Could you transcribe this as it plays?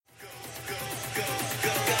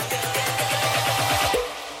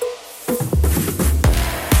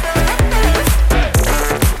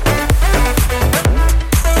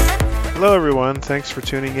Hello everyone, thanks for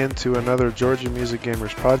tuning in to another Georgia Music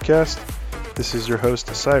Gamers podcast. This is your host,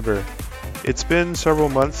 Cyber. It's been several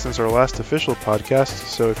months since our last official podcast,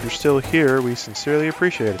 so if you're still here, we sincerely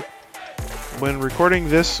appreciate it. When recording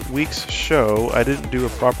this week's show, I didn't do a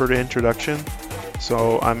proper introduction,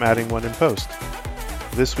 so I'm adding one in post.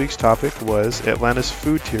 This week's topic was Atlanta's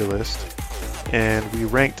food tier list, and we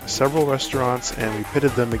ranked several restaurants and we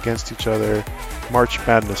pitted them against each other March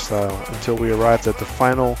Madness style until we arrived at the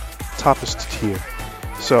final toppest tier.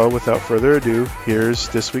 So without further ado, here's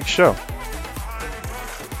this week's show.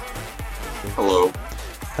 Hello.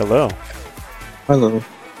 Hello. Hello.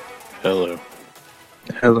 Hello.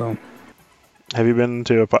 Hello. Have you listened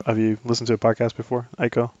to a podcast before,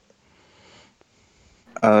 Aiko?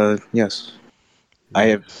 Yes. I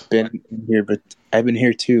have been here, but I've been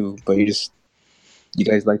here too, but you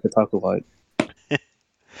guys like to talk a lot.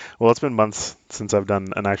 Well, it's been months since I've done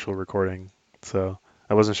an actual recording, so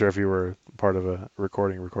I wasn't sure if you were part of a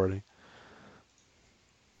recording.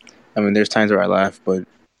 I mean, there's times where I laugh, but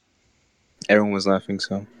everyone was laughing,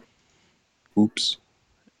 so oops.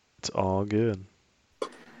 It's all good.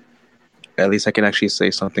 At least I can actually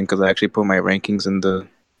say something because I actually put my rankings in the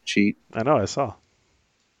sheet. I know, I saw.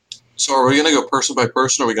 So are we going to go person by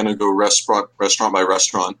person, or are we going to go restaurant by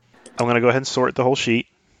restaurant? I'm going to go ahead and sort the whole sheet.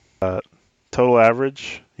 Total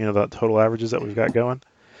average, the total averages that we've got going.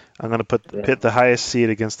 I'm going to pit the highest seed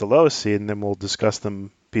against the lowest seed, and then we'll discuss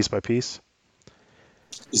them piece by piece.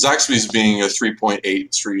 Zaxby's being a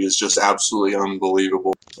 3.83 is just absolutely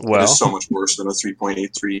unbelievable. Well, it is so much worse than a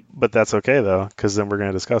 3.83. But that's okay, though, because then we're going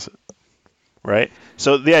to discuss it. Right?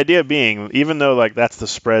 So the idea being, even though that's the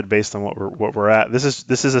spread based on what we're at, this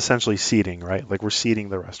is essentially seeding, right? Like we're seeding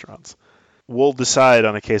the restaurants. We'll decide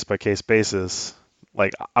on a case-by-case basis.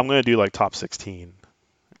 Like I'm going to do top 16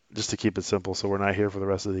 just to keep it simple so we're not here for the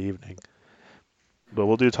rest of the evening. But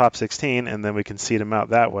we'll do top 16 and then we can seed them out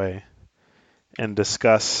that way and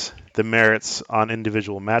discuss the merits on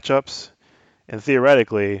individual matchups. And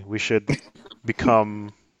theoretically, we should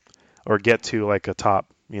become or get to a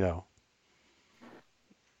top, a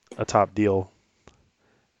top deal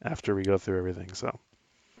after we go through everything. So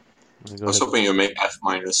I was hoping you'd make F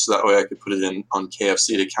minus, so that way I could put it in on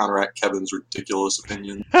KFC to counteract Kevin's ridiculous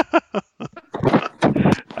opinion.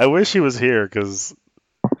 I wish he was here because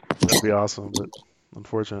that'd be awesome, but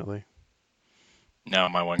unfortunately. Now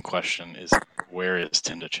my one question is, where is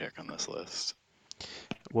Tinda Chick on this list?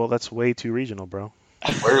 Well, that's way too regional, bro.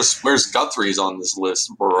 Where's Guthrie's on this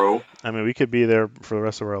list, bro? I mean, we could be there for the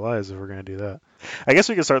rest of our lives if we're going to do that. I guess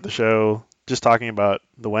we could start the show just talking about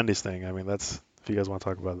the Wendy's thing. I mean, that's if you guys want to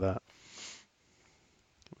talk about that,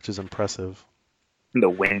 which is impressive. The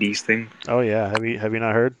Wendy's thing? Oh yeah, have you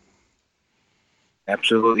not heard?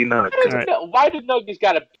 Absolutely not. Right. Why did Nuggets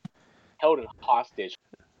got held hostage?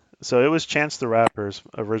 So it was Chance the Rapper's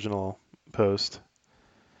original post,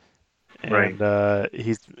 and right.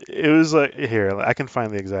 It was like here. I can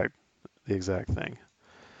find the exact thing.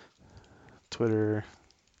 Twitter.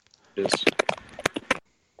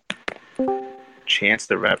 Chance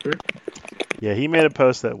the Rapper? Yeah, he made a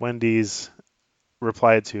post that Wendy's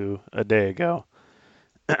replied to a day ago.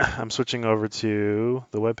 I'm switching over to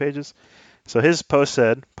the web pages. So his post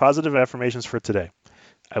said, "Positive affirmations for today.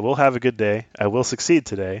 I will have a good day. I will succeed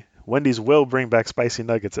today. Wendy's will bring back spicy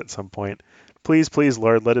nuggets at some point. Please, please,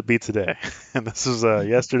 Lord, let it be today." And this was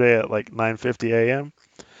yesterday at 9:50 a.m.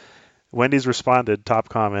 Wendy's responded, top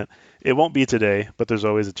comment, "It won't be today, but there's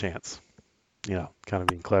always a chance." Kind of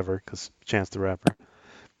being clever because Chance the Rapper.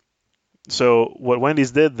 So what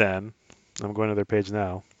Wendy's did then, I'm going to their page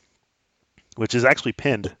now, which is actually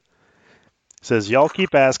pinned, says, "Y'all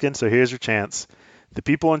keep asking, so here's your chance. The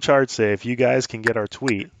people in charge say if you guys can get our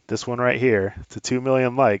tweet, this one right here, to 2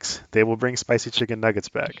 million likes, they will bring spicy chicken nuggets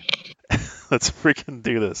back." Let's freaking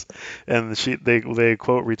do this. And they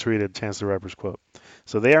quote retweeted Chance the Rapper's quote.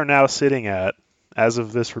 So they are now sitting at, as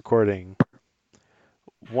of this recording,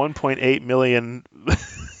 1.8 million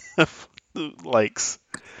likes.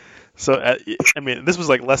 So, this was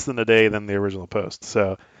less than a day than the original post.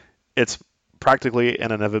 So it's practically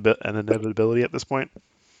an inevitability at this point.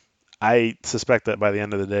 I suspect that by the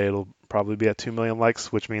end of the day, it'll probably be at 2 million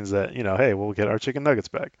likes, which means that, hey, we'll get our chicken nuggets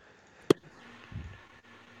back.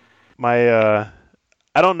 I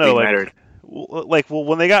don't know,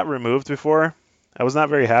 when they got removed before, I was not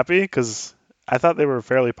very happy because I thought they were a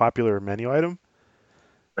fairly popular menu item.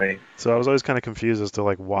 Right. So I was always kind of confused as to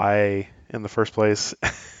why in the first place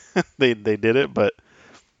they did it, but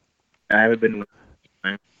I haven't been.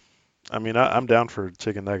 I mean, I'm down for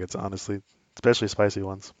chicken nuggets, honestly, especially spicy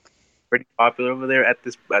ones. Pretty popular over there at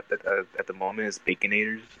the moment is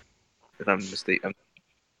Baconators, if I'm mistaken.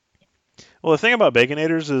 Well, the thing about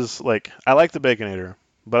Baconators is like I like the Baconator,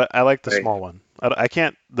 but I like the Right. small one. I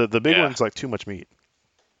can't. The big Yeah. one's like too much meat.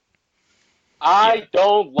 I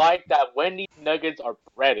don't like that Wendy's nuggets are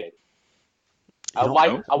breaded. I don't-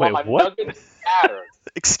 want wait, my what? nuggets battered.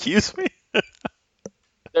 Excuse me.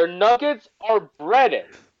 Their nuggets are breaded.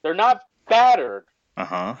 They're not battered.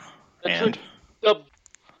 Uh-huh. The, And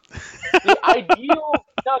the ideal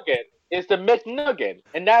nugget is the McNugget,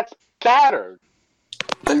 and that's battered.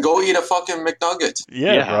 Then go eat a fucking McNugget.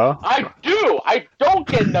 Yeah, Yeah. bro. I do. I don't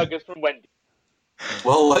get nuggets from Wendy's.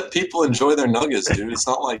 Well, let people enjoy their nuggets, dude. It's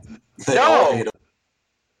not like they No. all hate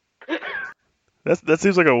them. That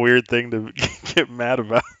seems like a weird thing to get mad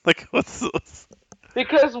about. Like, what's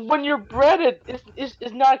Because when you're breaded,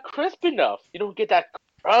 it's not crisp enough. You don't get that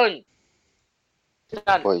crunch. It's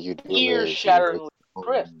not What you do ear-shatteringly is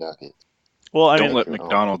crisp. nuggets. Well, I don't mean, let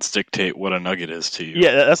McDonald's dictate what a nugget is to you.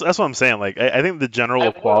 yeah, that's what I'm saying. Like, I think the general I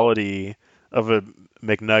will. quality of a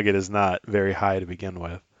McNugget is not very high to begin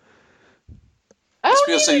with. I It's don't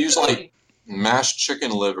because they even use, think- like, mashed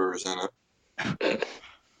chicken livers in it.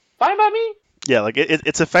 Fine by me. Yeah, like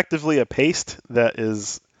it's effectively a paste that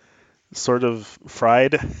is sort of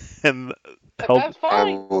fried and help. That's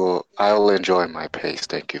fine. I will enjoy my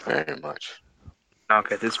paste. Thank you very much.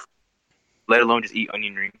 Okay, this. Let alone just eat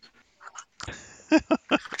onion rings.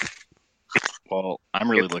 Well, I'm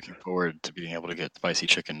really looking forward to being able to get spicy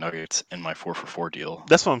chicken nuggets in my 4 for 4 deal.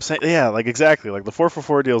 That's what I'm saying. Yeah, like exactly. Like the 4 for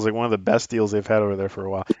 4 deal is like one of the best deals they've had over there for a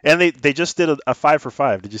while. And they just did a 5 for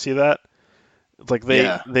 5. Did you see that? It's like they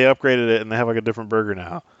upgraded it and they have like a different burger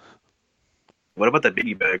now. What about the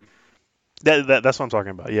biggie bag? That's what I'm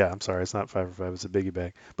talking about. Yeah, I'm sorry. It's not 5 for 5. It's a biggie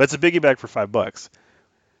bag. But it's a biggie bag for $5. It's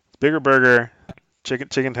bigger burger,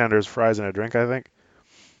 chicken tenders, fries, and a drink, I think.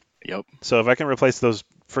 Yep. So if I can replace those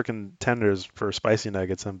freaking tenders for spicy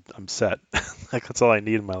nuggets, I'm set. Like that's all I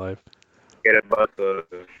need in my life. Get about the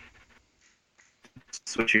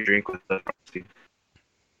switch your drink with the frosty.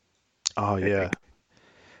 Oh yeah.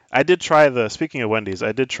 I did try speaking of Wendy's,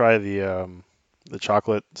 I did try the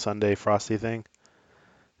chocolate sundae frosty thing.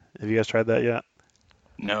 Have you guys tried that yet?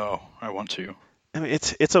 No, I want to. I mean,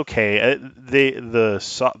 it's okay. The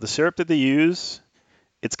syrup that they use,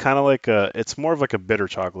 it's kind of like it's more of like a bitter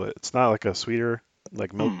chocolate. It's not like a sweeter,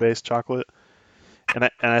 like milk-based chocolate. And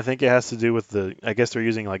I think it has to do with I guess they're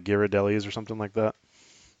using like Ghirardelli's or something like that.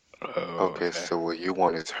 Okay, so what you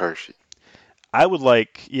want is Hershey. I would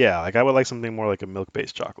like something more like a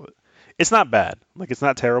milk-based chocolate. It's not bad. Like it's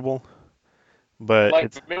not terrible, but Like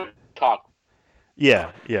it's milk chocolate.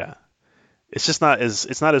 yeah. It's just not as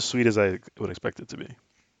sweet as I would expect it to be.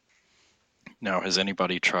 Now, has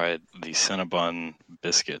anybody tried the Cinnabon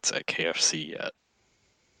biscuits at KFC yet?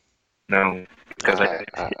 No, because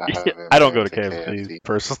I don't go to KFC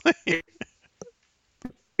personally.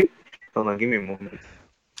 Hold on, give me a moment.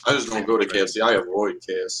 I just don't go to KFC. I avoid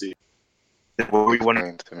KFC. What were you want?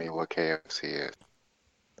 Explain to me what KFC is.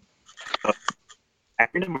 I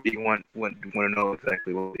remember you want to know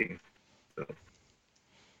exactly what it is. So,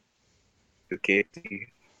 the KFC.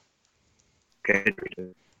 Okay.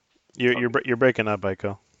 You're breaking up,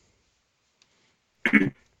 Aiko.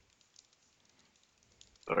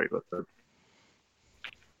 Sorry about that.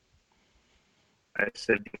 I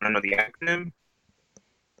said, do you want to know the acronym,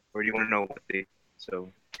 or do you want to know what they? So.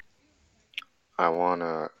 I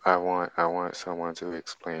want someone to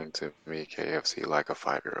explain to me KFC like a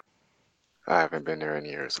 5-year-old. I haven't been there in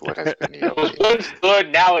years. What has been the update? What's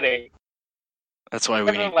good nowadays? That's why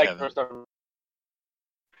we need Like Kevin. for some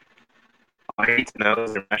I need to know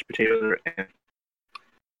their mashed potatoes and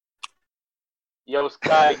Yo,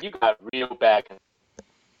 Sky, you got real bad.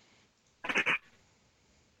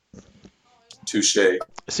 Touche.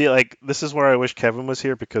 See, like this is where I wish Kevin was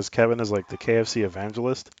here because Kevin is like the KFC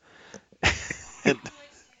evangelist.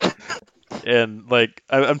 and like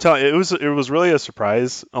I'm telling you, it was really a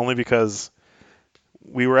surprise only because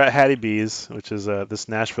we were at Hattie B's, which is this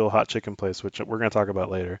Nashville hot chicken place, which we're gonna talk about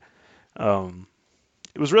later.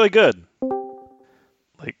 It was really good,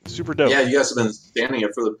 like super dope. Yeah, you guys have been standing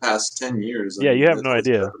it for the past 10 years. Yeah, you have no that's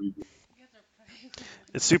idea. gotta be-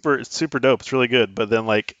 It's super dope. It's really good. But then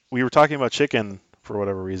like we were talking about chicken for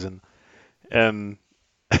whatever reason, and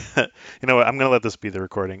you know what? I'm gonna let this be the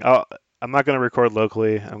recording. I'm not gonna record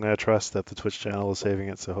locally. I'm gonna trust that the Twitch channel is saving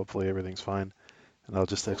it, so hopefully everything's fine, and I'll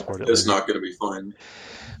just export it. It's later. not going to be fun.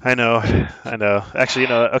 I know. Actually,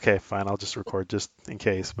 okay, fine. I'll just record just in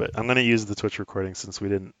case. But I'm gonna use the Twitch recording since we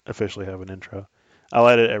didn't officially have an intro. I'll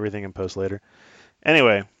edit everything and post later.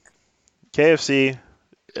 Anyway, KFC.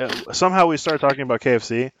 Somehow we started talking about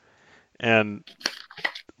KFC, and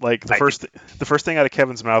like the first thing out of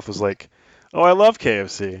Kevin's mouth was like, "Oh, I love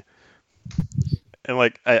KFC," And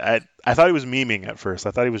like I thought he was memeing at first.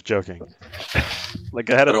 I thought he was joking. Like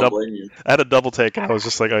I I don't blame you. had a double take. I was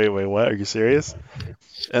just like, oh wait, what? Are you serious?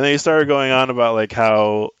 And then he started going on about like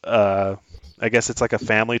how I guess it's like a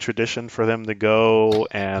family tradition for them to go,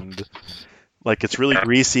 and like it's really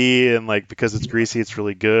greasy, and like because it's greasy, it's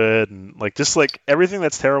really good, and like just like everything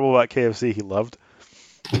that's terrible about KFC, he loved.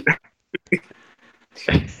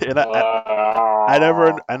 And I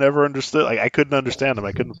never understood. Like I couldn't understand him.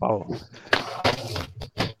 I couldn't follow him.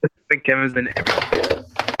 I think Kevin's been everywhere.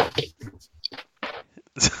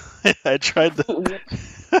 I tried to.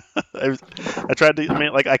 I tried to. I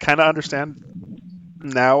mean, like I kind of understand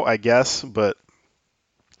now, I guess, but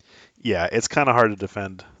yeah, it's kind of hard to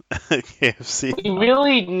defend KFC. We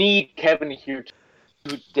really need Kevin here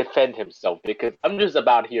to defend himself because I'm just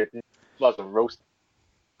about here to fucking roast.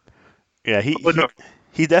 Yeah,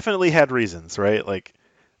 he definitely had reasons, right? Like,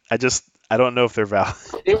 I don't know if they're valid.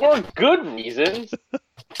 They weren't good reasons.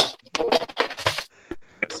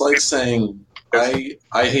 It's like saying I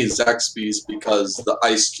hate Zaxby's because the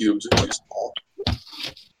ice cubes are too small.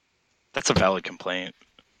 That's a valid complaint.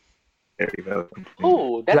 Very valid.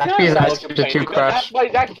 Oh, that's not Zaxby's a valid ice cubes are complaint too because crushed. that's why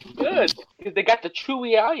Zaxby's good because they got the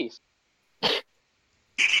chewy ice.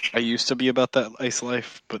 I used to be about that ice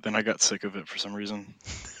life, but then I got sick of it for some reason.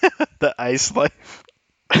 The ice life.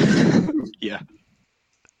 Yeah.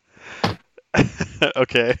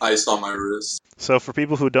 Okay. Ice on my wrist. So for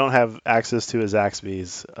people who don't have access to a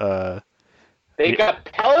Zaxby's, They got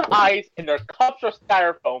pellet ice and their cups are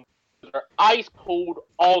styrofoam. They're ice cold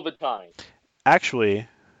all the time. actually,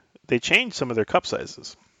 they changed some of their cup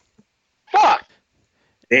sizes. Fuck!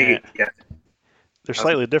 Yeah. They're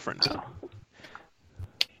slightly different now.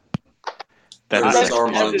 That I'm is not That's our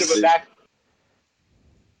competitive mindset. with that.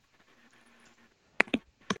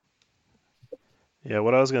 Yeah,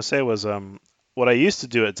 what I was gonna say was, what I used to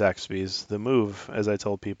do at Zaxby's, the move, as I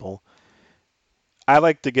told people, I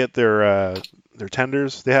like to get their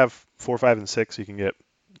tenders. They have 4, 5, and 6. You can get,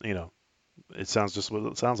 it sounds just what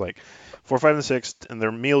it sounds like, 4, 5, and 6, and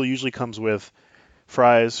their meal usually comes with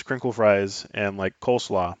fries, crinkle fries, and like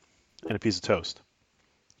coleslaw, and a piece of toast.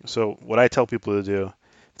 So what I tell people to do,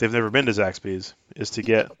 if they've never been to Zaxby's, is to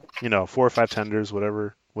get 4 or 5 tenders,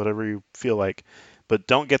 whatever you feel like, but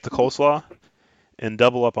don't get the coleslaw, and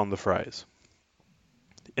double up on the fries.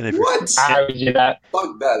 And if What? I would do that.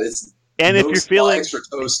 Fuck that. It's and if no you're small feeling extra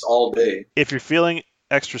toast all day. if you're feeling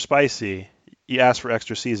extra spicy, you ask for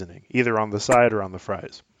extra seasoning, either on the side or on the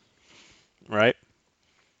fries. Right?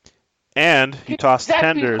 And you toss the Zaxby's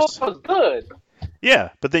tenders. was good. Yeah,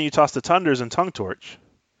 but then you toss the tenders in tongue torch.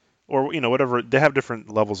 Or whatever, they have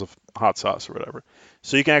different levels of hot sauce or whatever.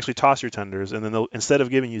 So you can actually toss your tenders, and then instead of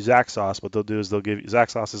giving you Zax sauce, what they'll do is they'll give you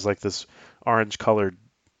Zax sauce is like this orange colored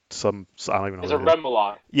I don't even know. It's a what it is.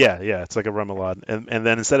 remoulade. Yeah, it's like a remoulade, and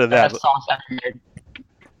then instead of that, That's sauce I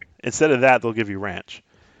made. they'll give you ranch.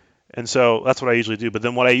 And so that's what I usually do. But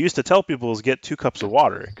then what I used to tell people is get 2 cups of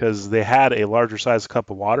water because they had a larger size cup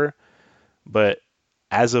of water. But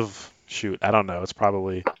as of I don't know, it's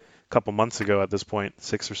probably a couple months ago at this point,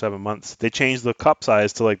 6 or 7 months, they changed the cup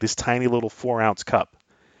size to like this tiny little 4-ounce cup.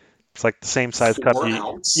 It's like the same size cup. 4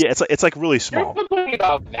 ounce? Yeah, it's like really You're small. complaining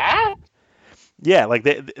about that? Yeah, like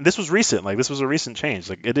this was recent. Like this was a recent change.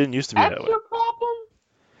 Like it didn't used to be That's that way. your problem?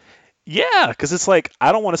 Yeah, because it's like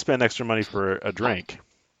I don't want to spend extra money for a drink.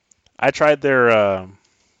 I tried their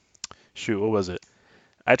what was it?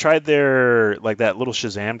 I tried their like that little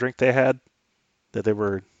Shazam drink they had that they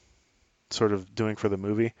were sort of doing for the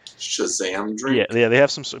movie. Shazam drink? Yeah, they have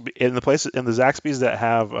some in the Zaxby's that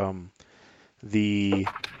have the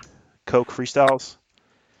Coke Freestyles.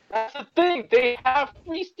 That's the thing. They have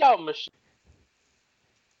freestyle machines.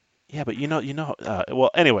 Yeah, but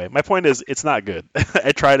well, anyway, my point is it's not good.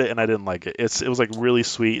 I tried it and I didn't like it. It was like really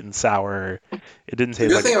sweet and sour. It didn't The taste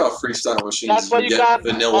good like. thing about freestyle machines That's is why you you get got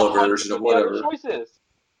vanilla 100 version of other whatever. choices.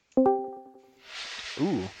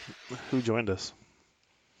 Ooh, who joined us?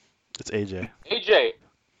 It's AJ. AJ,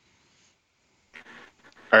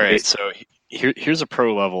 All right, so here's a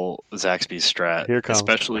pro level Zaxby's strat. Here it comes.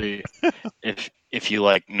 Especially if you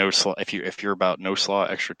like no slaw, if you're about no slaw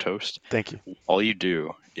extra toast. Thank you. All you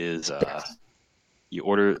do is you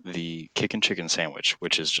order the chicken sandwich,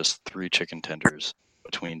 which is just 3 chicken tenders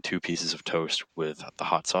between 2 pieces of toast with the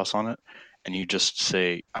hot sauce on it, and you just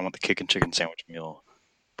say, I want the chicken sandwich meal,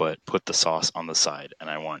 but put the sauce on the side, and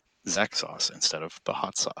I want Zax sauce instead of the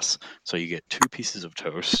hot sauce. So you get 2 pieces of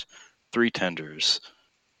toast, 3 tenders,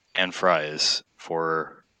 and fries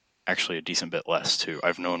for actually a decent bit less too.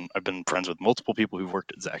 I've been friends with multiple people who've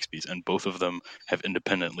worked at Zaxby's, and both of them have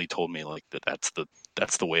independently told me like that's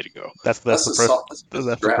the way to go. That's the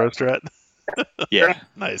pro strat. Yeah.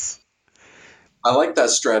 Nice. I like that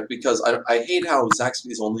strat because I hate how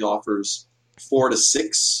Zaxby's only offers 4 to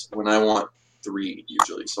 6 when I want 3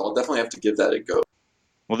 usually. So I'll definitely have to give that a go.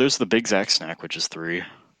 Well, there's the Big Zack snack, which is 3.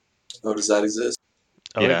 Oh, does that exist?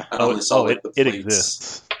 Oh, Yeah. I only saw like the it plates.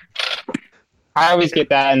 exists. I always get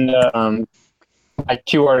that in the like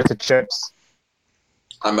 2 orders of chips.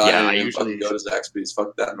 I I usually usually- go to Zaxby's.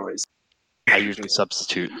 Fuck that noise. I usually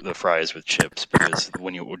substitute the fries with chips because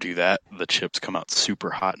when you do that, the chips come out super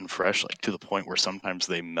hot and fresh, like to the point where sometimes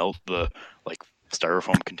they melt the like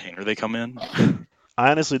styrofoam container they come in.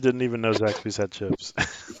 I honestly didn't even know Zaxby's had chips.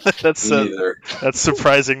 That's Me neither. that's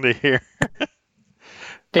surprising to hear.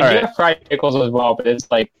 They All do right. have fried pickles as well, but it's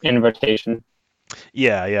like in rotation.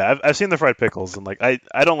 Yeah. I've seen the fried pickles, and like I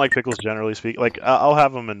don't like pickles generally speaking. Like I'll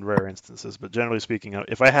have them in rare instances, but generally speaking,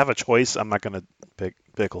 if I have a choice, I'm not gonna pick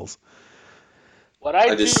pickles. What I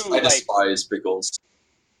I do, despise pickles.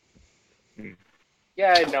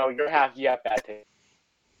 yeah, no, you have bad taste.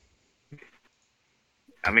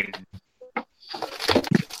 I mean,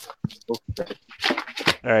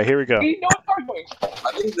 All right, here we go. See, no arguing.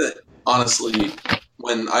 I think that honestly,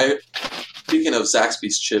 speaking of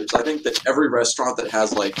Zaxby's chips, I think that every restaurant that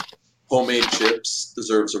has like homemade chips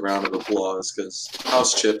deserves a round of applause because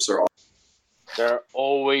house chips are. They're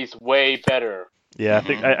always way better. Yeah, I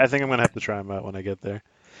think I'm gonna have to try them out when I get there.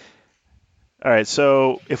 All right,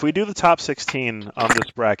 so if we do the top 16 on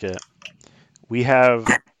this bracket, we have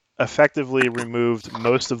effectively removed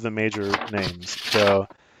most of the major names. So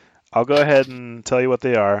I'll go ahead and tell you what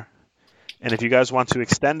they are, and if you guys want to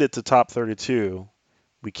extend it to top 32,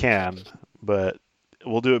 we can, but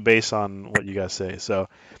we'll do it based on what you guys say. So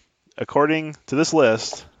according to this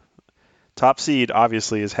list, top seed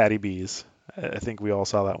obviously is Hattie B's. I think we all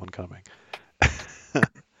saw that one coming.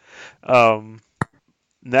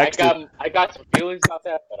 Next, I got some feelings about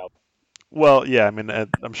that, but well, yeah, I mean,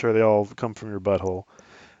 I'm sure they all come from your butthole.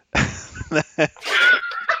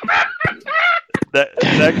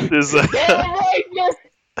 Next is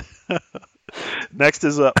next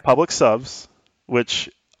is Public Subs, which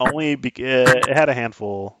only it had a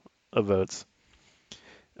handful of votes.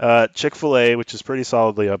 Chick-fil-A, which is pretty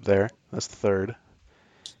solidly up there. That's the third.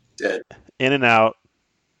 Dead. In-N-Out,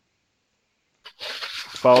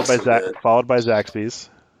 followed by Zaxby's,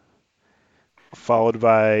 followed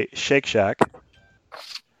by Shake Shack,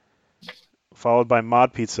 followed by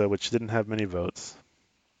Mod Pizza, which didn't have many votes,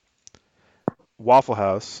 Waffle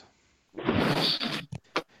House,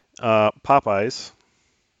 Popeyes,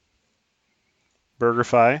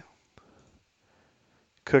 BurgerFi,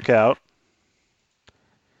 Cookout,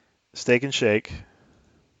 Steak and Shake,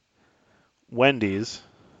 Wendy's,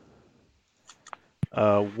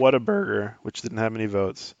 Whataburger, which didn't have many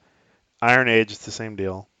votes, Iron Age, it's the same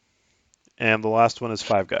deal, and the last one is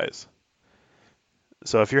Five Guys.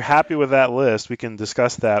 So if you're happy with that list, we can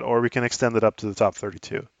discuss that, or we can extend it up to the top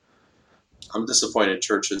 32. I'm disappointed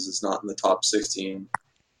Churches is not in the top 16.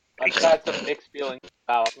 I've got some mixed feelings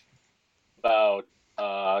about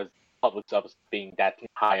Public Subs being that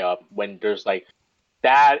high up when there's like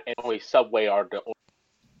that and only Subway are the only.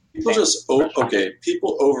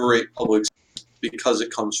 People overrate Publix because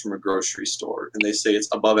it comes from a grocery store, and they say it's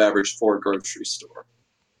above average for a grocery store.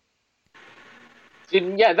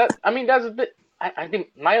 Yeah, that's a bit. I think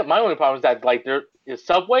my only problem is that like there is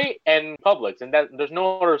Subway and Publix, and that there's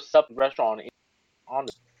no other sub restaurant on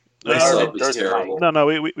the. Sub is terrible. No,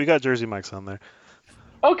 we got Jersey Mike's on there.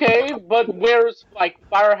 Okay, but where's like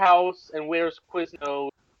Firehouse and where's Quiznos?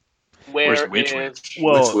 Where's Which Wich?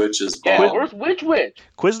 Well, Which is yeah, bomb. where's Which Wich?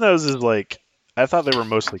 Quiznos is like, I thought they were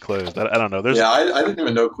mostly closed. I don't know. Yeah, I didn't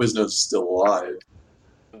even know Quiznos is still alive.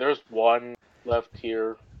 There's one left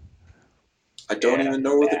here. I don't even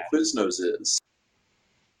know where the Quiznos is.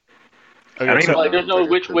 Okay, so, Like, there's no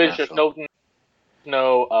Which Wich. There's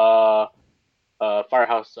no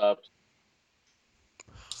Firehouse Subs.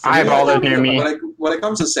 I have all those near me. When it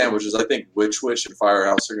comes to sandwiches, I think Which Wich and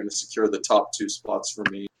Firehouse are going to secure the top 2 spots for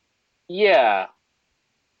me. Yeah.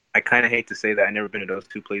 I kind of hate to say that. I've never been to those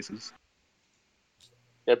two places.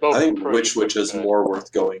 They're both I think pretty Which Wich is good. more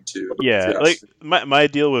worth going to. yeah, like my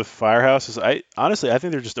deal with Firehouse is I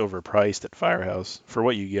think they're just overpriced at Firehouse for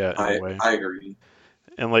what you get in a way. I agree.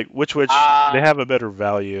 And like Which they have a better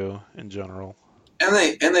value in general. And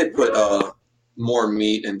they put more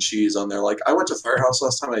meat and cheese on there. Like I went to Firehouse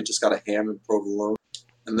last time. I just got a ham and provolone,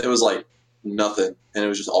 and it was like nothing, and it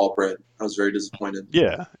was just all bread. I was very disappointed.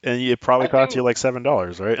 Yeah, and it probably cost you like $7,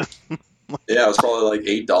 right? Yeah, it was probably like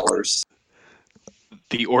 $8.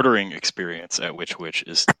 The ordering experience at Which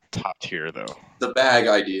is top tier, though. The bag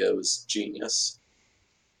idea was genius.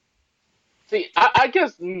 See, I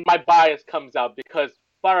guess my bias comes out because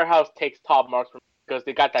Firehouse takes top marks because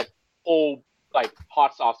they got that whole like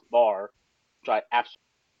hot sauce bar, which I absolutely.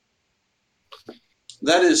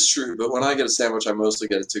 That is true, but when I get a sandwich, I mostly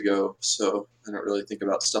get it to go, so I don't really think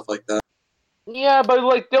about stuff like that. Yeah, but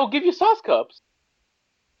like they'll give you sauce cups.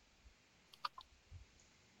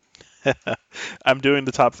 I'm doing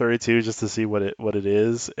the top 32 just to see what it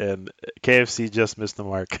is, and KFC just missed the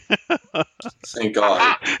mark. Thank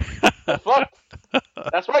God. That's right.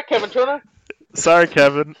 That's right, Kevin Turner. Sorry,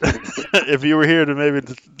 Kevin. If you were here to maybe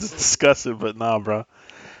discuss it, but nah, bro.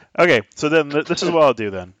 Okay, so then this is what I'll do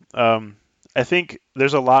then. I think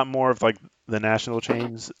there's a lot more of like the national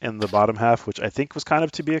chains in the bottom half, which I think was kind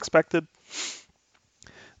of to be expected.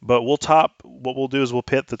 But what we'll do is we'll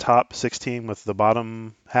pit the top 16 with the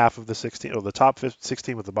bottom half of the 16, or the top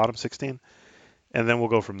 16 with the bottom 16, and then we'll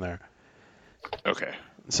go from there. Okay.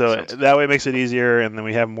 So Sounds that way it makes it easier, and then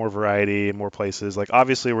we have more variety and more places. Like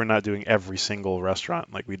obviously we're not doing every single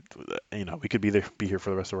restaurant. Like we could be here for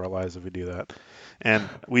the rest of our lives if we do that. And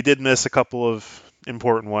we did miss a couple of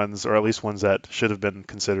important ones, or at least ones that should have been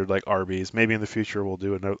considered, like Arby's. Maybe in the future we'll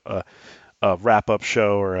do a wrap-up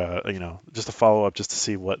show, or just a follow-up, just to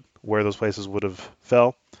see where those places would have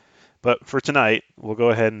fell. But for tonight, we'll go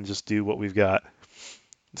ahead and just do what we've got.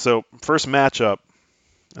 So first matchup,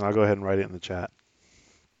 and I'll go ahead and write it in the chat,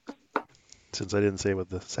 since I didn't say what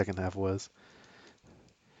the second half was.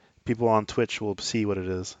 People on Twitch will see what it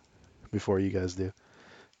is before you guys do.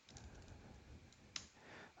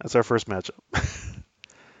 That's our first matchup.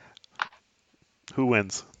 Who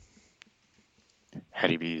wins?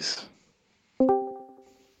 Hattie B's.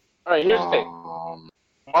 All right, here's the thing.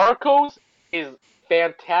 Marco's is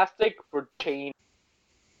fantastic for chain.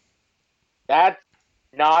 That's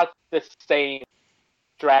not the same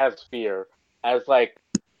stratosphere as like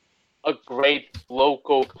a great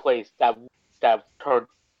local place that turned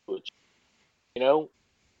good. You know?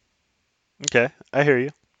 Okay, I hear you.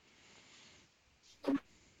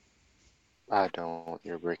 I don't.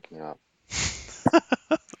 You're breaking up.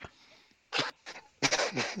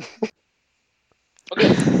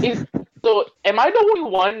 Okay, so am I the only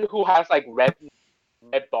one who has like red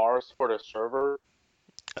bars for the server?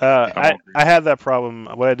 I had that problem.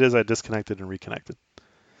 What I did is I disconnected and reconnected.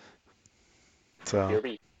 So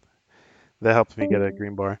that helped me get a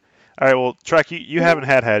green bar. All right, well, Trek, you haven't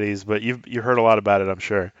had Hattie's, but you heard a lot about it, I'm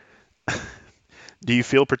sure. Do you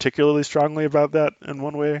feel particularly strongly about that in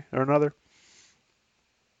one way or another?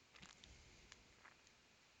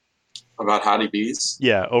 About Hattie B's?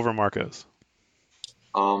 Yeah, over Marco's.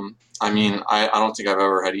 I mean, I don't think I've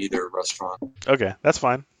ever had either restaurant. Okay, that's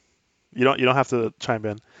fine. You don't have to chime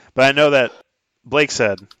in. But I know that Blake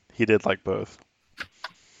said he did like both.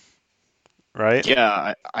 Right?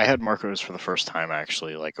 Yeah, I had Marco's for the first time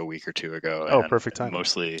actually, like a week or two ago. Oh, perfect time.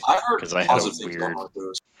 Mostly I've heard because I had positive a things weird, about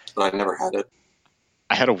Marco's, but I never had it.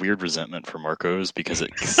 I had a weird resentment for Marco's because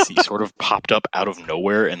he sort of popped up out of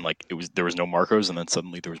nowhere, and like there was no Marco's, and then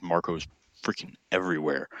suddenly there was Marco's freaking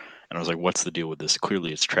everywhere, and I was like, "What's the deal with this?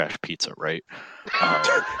 Clearly, it's trash pizza, right?"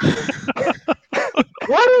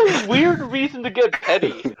 What a weird reason to get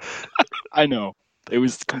petty. I know it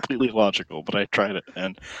was completely illogical, but I tried it,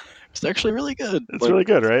 and it's actually really good. It's really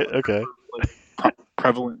good, right? Okay.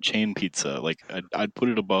 Prevalent chain pizza, like I'd put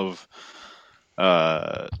it above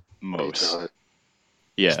most.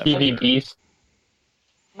 Yeah. Stevie B's.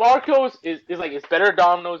 Marco's is like it's better than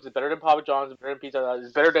Domino's, it's better than Papa John's, it's better than Pizza Hut,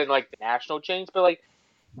 it's better than like the national chains, but like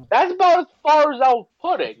that's about as far as I'll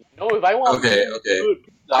put it. You know, if I want Okay. good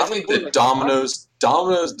pizza, I I'm think gonna go that to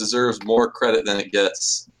Domino's deserves more credit than it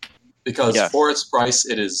gets, because Yes. for its price,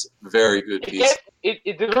 it is very good pizza.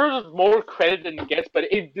 It deserves more credit than it gets, but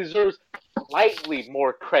it deserves slightly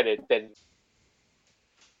more credit than.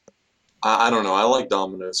 I don't know. I like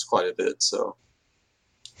Domino's quite a bit, so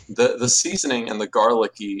the seasoning and the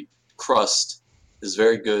garlicky crust is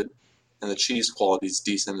very good, and the cheese quality is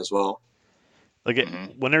decent as well. Like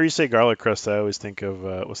whenever you say garlic crust, I always think of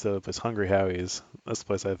what's the other place? Hungry Howie's. That's the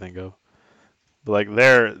place I think of. But like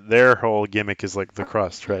their whole gimmick is like the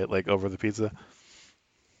crust, right? Like over the pizza.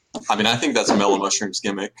 I mean, I think that's Mellow Mushroom's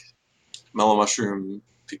gimmick. Mellow Mushroom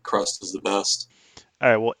crust is the best. All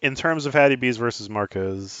right. Well, in terms of Hattie B's versus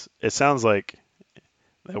Marco's, it sounds like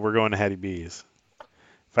that we're going to Hattie B's.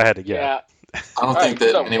 If I had to guess. Yeah. I don't All think right,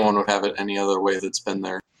 that so- anyone would have it any other way that's been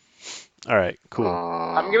there. All right. Cool.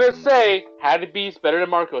 I'm gonna say Hattie B's better than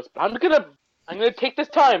Marco's, but I'm gonna take this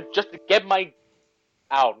time just to get my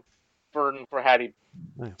out for Hattie.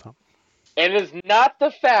 Hey, Tom. And it's not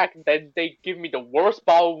the fact that they give me the worst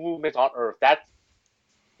bowel movements on earth.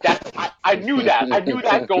 I knew that. I knew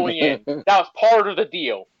that going in. That was part of the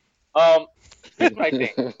deal. Here's my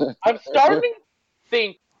thing. I'm starting to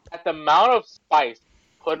think that the amount of spice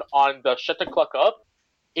put on the Shut the Cluck Up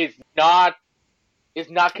is not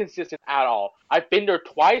consistent at all. I've been there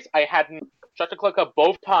twice. I had Shut the Cluck Up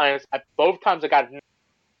both times. At both times, I got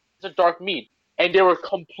a dark meat, and they were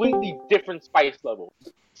completely different spice levels.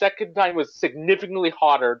 Second time was significantly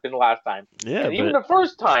hotter than the last time. Yeah, And even but the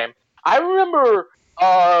first time, I remember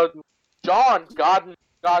John got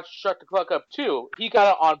Shut the Cluck Up too. He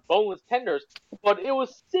got it on boneless tenders, but it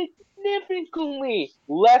was significantly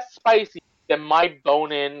less spicy than my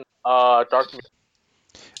bone-in dark meat.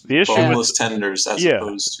 the issue with Boneless tenders as Yeah.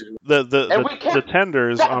 opposed to. the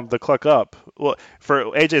tenders on the Cluck Up. Well, for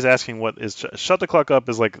AJ's asking what is Shut the Cluck Up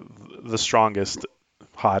is like the strongest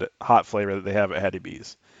hot flavor that they have at Hattie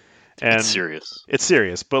B's. And It's serious. It's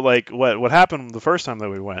serious, but like what happened the first time that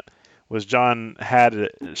we went was John had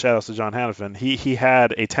shout outs to John Hannafin. He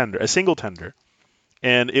had a single tender,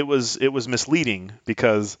 and it was misleading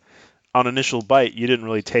because on initial bite you didn't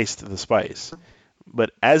really taste the spice.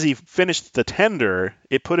 But as he finished the tender,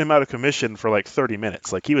 it put him out of commission for like 30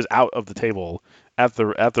 minutes. Like he was out of the table at the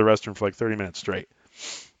restroom for like 30 minutes straight.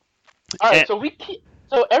 All right, And-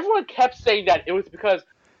 so everyone kept saying that it was because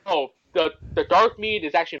the dark meat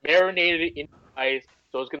is actually marinated in spice,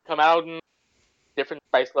 so it's gonna come out in different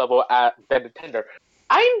spice level than the tender.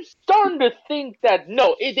 I'm starting to think that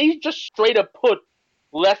no, they just straight up put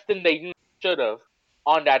less than they should have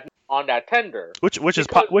on that tender. which is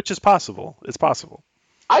Because- which is possible. It's possible.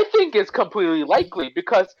 I think it's completely likely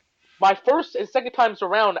because my first and second times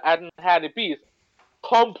around at Hattie B's,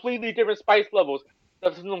 completely different spice levels.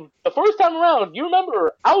 The first time around, you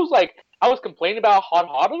remember, I was complaining about how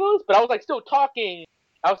hot it was, but I was like still talking.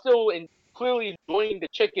 I was still clearly enjoying the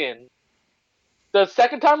chicken. The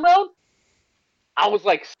second time around, I was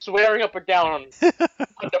like swearing up and down on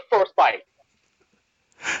the first bite.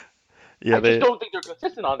 Yeah, I just don't think they're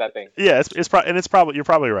consistent on that thing. Yeah, it's probably you're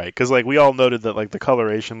probably right because like we all noted that like the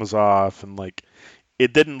coloration was off and like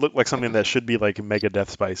it didn't look like something that should be like mega death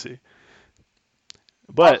spicy.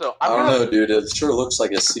 But Also, I I'm don't gonna, know, dude. It sure looks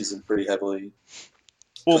like it's seasoned pretty heavily.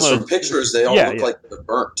 well, 'Cause no, from pictures, they all yeah, look yeah. like they're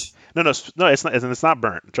burnt. no, it's not. It's not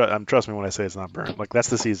burnt. Trust me when I say it's not burnt. Like that's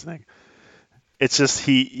the seasoning. It's just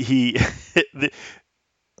it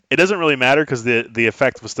doesn't really matter because the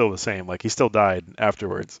effect was still the same. Like he still died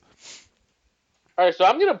afterwards. all right, so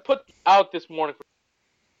I'm gonna put out this morning.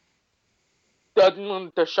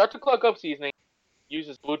 The Shut the Cluck Up seasoning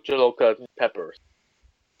uses mucho local peppers.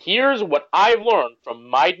 Here's what I've learned from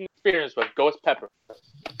my experience with ghost pepper.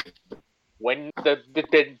 When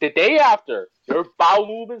the day after, your bowel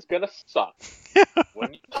movement's gonna suck.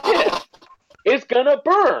 When you piss, it's gonna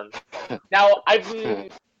burn. Now, in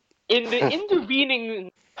the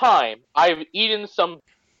intervening time, I've eaten some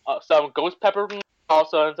ghost pepper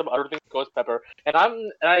salsa and some other things ghost pepper, and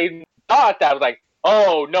I thought that I was like,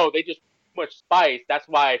 oh no, they just put too much spice. That's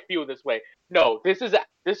why I feel this way. No, this is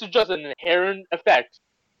just an inherent effect.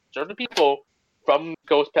 Certain people from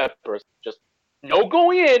ghost peppers just no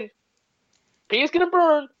going in. Pee is gonna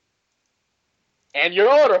burn, and your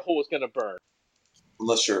other hole is gonna burn.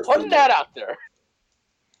 Unless you're. Putting that out there.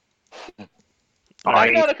 All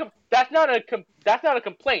right. That's not a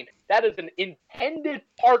complaint. That is an intended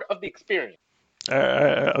part of the experience.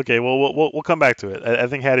 Okay, well we'll come back to it. I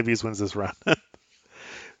think Hattie B's wins this round.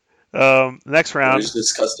 Next We round. just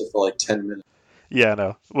discussed it for like 10 minutes. Yeah,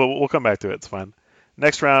 no. We'll come back to it. It's fine.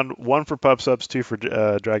 Next round, 1 for Pub Subs, 2 for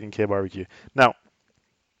Dragon K Barbecue. Now,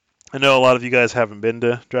 I know a lot of you guys haven't been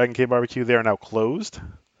to Dragon K Barbecue. They are now closed.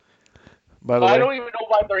 By the I way, don't even know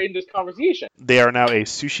why they're in this conversation. they are now a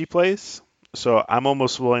sushi place. So I'm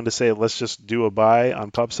almost willing to say let's just do a buy on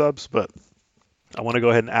Pub Subs, but I want to go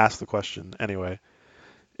ahead and ask the question anyway.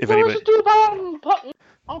 If So anybody, let's just do it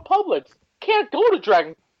on Publix. Can't go to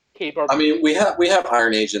Dragon K Barbecue. I mean, we have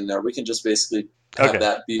Iron Age in there. We can just basically have Okay.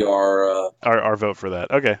 that be our our vote for that.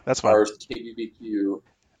 Okay, that's fine. KBBQ.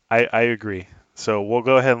 I agree. So we'll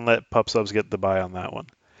go ahead and let Pub Subs get the buy on that one,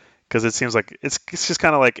 because it seems like it's just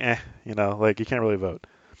kind of like like you can't really vote.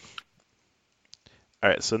 All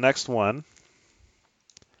right, so next one.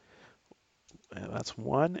 That's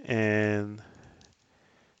 1 and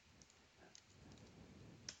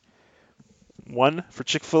 1 for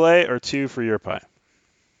Chick-fil-A or 2 for your pie.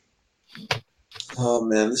 Oh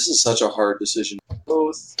man, this is such a hard decision.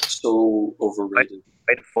 Both so overrated.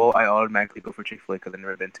 By default, I automatically go for Chick-fil-A because I've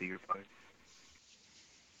never been to your party.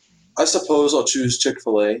 I suppose I'll choose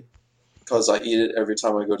Chick-fil-A because I eat it every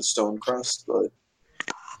time I go to Stonecrest, but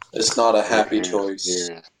it's not a happy choice.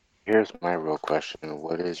 Here's my real question.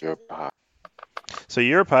 What is your pie? So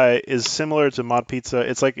your pie is similar to Mod Pizza.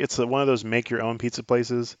 It's like it's one of those make your own pizza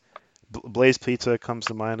places. Blaze Pizza comes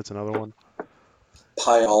to mind. It's another one.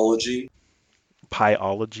 Pieology.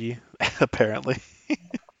 Pieology, apparently.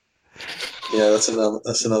 Yeah, that's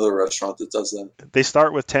another restaurant that does that. They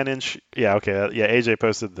start with 10-inch. Yeah, okay. Yeah, AJ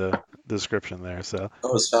posted the description there. So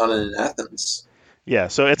That was founded in Athens. yeah,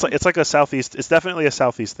 so it's like a southeast. It's definitely a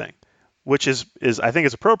southeast thing, which is I think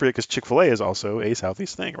is appropriate because Chick-fil-A is also a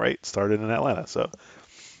southeast thing, right? Started in Atlanta. So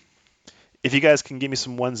if you guys can give me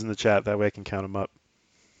some ones in the chat, that way I can count them up.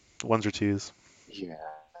 Ones or twos. Yeah.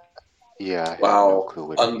 Yeah. I have Wow, no clue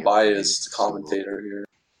what any of unbiased these, commentator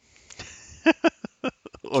here.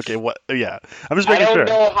 Okay, what? Yeah, I'm just I making don't sure.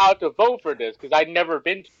 know how to vote for this because I've never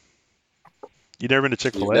been. You never been to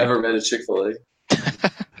You've Chick-fil-A? never been to Chick-fil-A.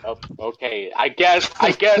 Oh, okay, I guess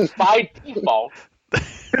by default.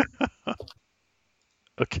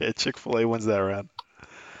 Okay, Chick-fil-A wins that round.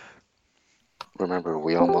 Remember,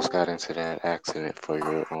 we almost got into that accident for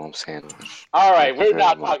your sandwich. All right, Thank you we're very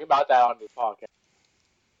not much. talking about that on this podcast.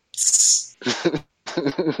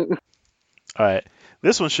 All right,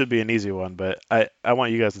 this one should be an easy one, but I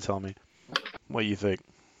want you guys to tell me what you think.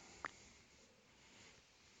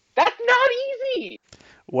 That's not easy.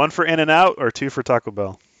 One for In-N-Out or two for Taco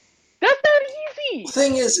Bell? That's not easy. The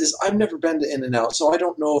thing is I've never been to In-N-Out, so I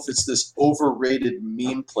don't know if it's this overrated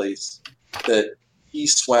meme place that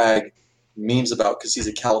E-Swag memes about because he's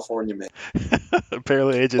a California man.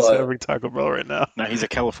 Apparently, AJ's But- serving Taco Bell right now. No, he's a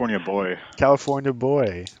California boy. California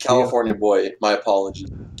boy. California boy, my apology.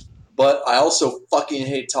 But I also fucking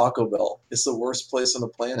hate Taco Bell. It's the worst place on the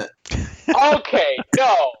planet. Okay,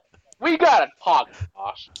 no, we gotta talk,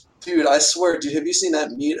 Josh. Dude, I swear, dude, have you seen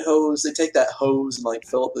that meat hose? They take that hose and like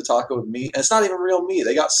fill up the taco with meat. And it's not even real meat.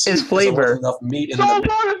 They got soup 'cause there flavor. wasn't enough meat in So the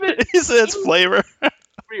what if it's He said it's flavor.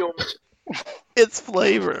 real? It's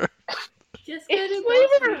flavor. Just It's go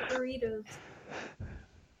to flavor. Boston burritos.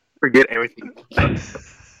 Forget everything.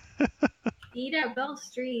 Eat at Bell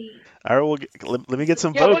Street. All right, let me get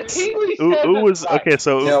some Yeah, what votes. Kingsley Ooh, said ooh is was right. okay.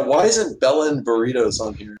 So Yeah, why isn't Bella and Burritos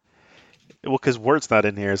on here? well, because Wirt's not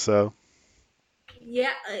in here, so Yeah,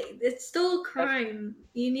 it's still a crime.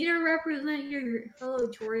 You need to represent your fellow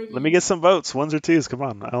Georgians. let me get some votes. Ones or twos? Come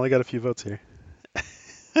on, I only got a few votes here.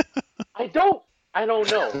 I don't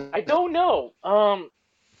know. I don't know.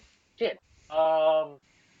 Shit.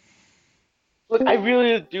 Look, I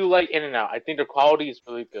really do like In-N-Out. I think the quality is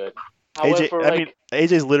really good. AJ, However, I mean,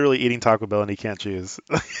 AJ's literally eating Taco Bell and he can't choose.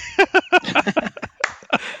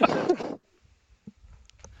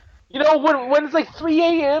 you know, when it's like 3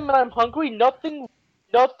 a.m. and I'm hungry, nothing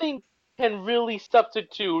can really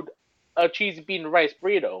substitute a cheesy bean and rice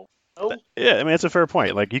burrito. No? Yeah, I mean it's a fair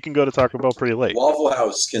point. Like you can go to Taco Bell pretty late, Waffle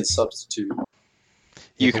House can substitute.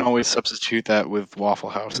 You can always substitute that with Waffle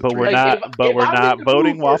House. at but we're 3. Like, not. if- But if we're I'm not in the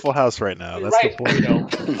voting mood for Waffle House right now. That's the rice point.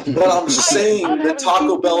 burrito. But I'm just saying I'm that having Taco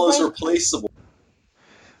cheesy Bell is rice. replaceable.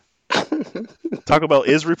 Taco Bell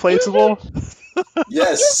is replaceable.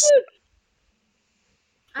 Yes.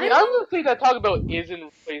 I I'm gonna say that Taco Bell isn't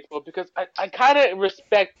replaceable because I kind of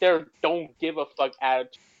respect their don't give a fuck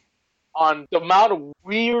attitude on the amount of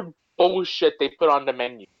weird bullshit they put on the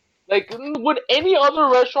menu. Like, would any other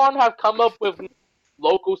restaurant have come up with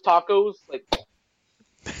locals tacos? Like,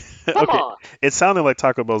 come Okay, on. it sounded like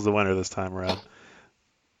Taco Bell's the winner this time around.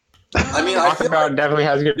 I mean, I Taco feel Bell like definitely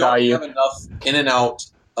has good you don't value. have enough In-N-Out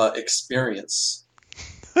experience.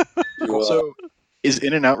 to, Also, is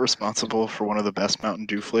In-N-Out responsible for one of the best Mountain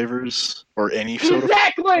Dew flavors or any soda?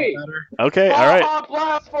 Exactly. Okay, all right. Baja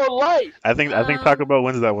Blast for life. I think Taco Bell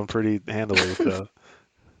wins that one pretty handily. So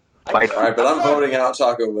all right, but I'm voting out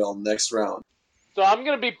Taco Bell next round. So I'm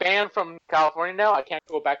gonna be banned from California now. I can't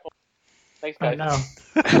go back home. Thanks, Oh guys.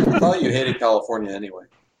 no. I thought you hated California anyway.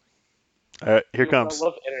 all right, here comes I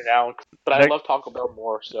love In-N-Out, but I Next- love Taco Bell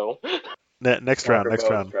more. So next round. Next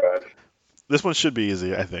round. This one should be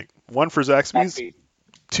easy, I think. One for Zaxby's, happy.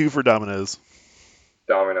 two for Domino's.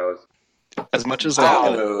 Domino's. As much as Wow. I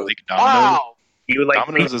like Domino's, Wow. You like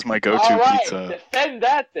Domino's is my go-to All right, pizza. defend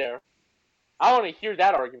that there. I want to hear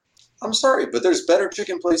that argument. I'm sorry, but there's better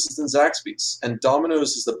chicken places than Zaxby's, and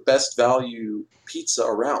Domino's is the best value pizza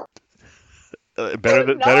around.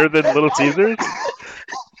 Better than Little Caesars?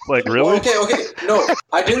 Like really? Okay. No,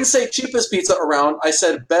 I didn't say cheapest pizza around. I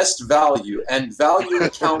said best value, and value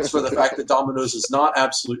accounts for the fact that Domino's is not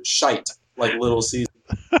absolute shite like Little Caesars.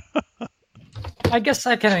 I guess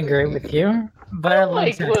I can agree with you, but I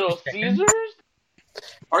Like like Little Zaxby's chicken. Caesars?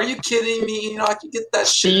 Are you kidding me, Enoch? You get that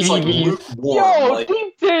shit. It's like CVV. lukewarm. Yo, Like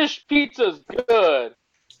deep dish pizza's good.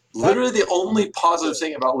 literally, the only positive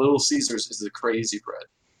thing about Little Caesars is the crazy bread.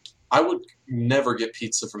 I would never get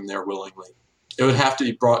pizza from there willingly. It would have to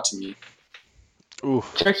be brought to me.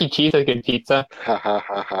 Oof. Chuck E. Cheese has good pizza. Ha ha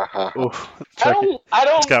ha ha ha. Oof. I don't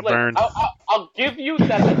It's got like, burned. I'll give you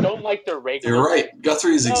that I don't like the regular. You're right.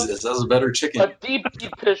 Guthrie's exists. That's a better chicken. But deep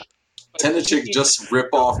fish. Tender chick just rip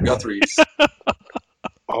off Guthrie's.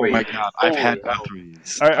 Oh my god, I've had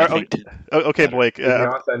Guthrie's. All right, okay, Blake. To be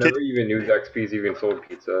honest, I never even knew Zaxby's even sold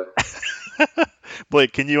pizza.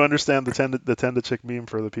 Blake, can you understand the tender chick meme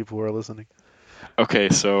for the people who are listening? Okay,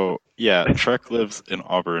 so yeah, Trek lives in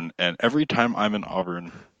Auburn, and every time I'm in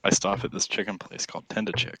Auburn, I stop at this chicken place called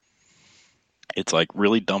Tenda Chick. It's like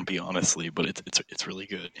really dumpy, honestly, but it's really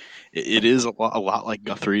good. It is a lot like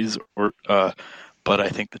Guthrie's, but I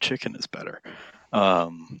think the chicken is better.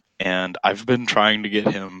 And I've been trying to get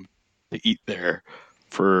him to eat there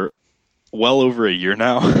for well over a year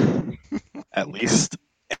now, at least,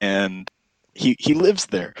 and he lives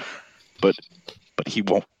there, but he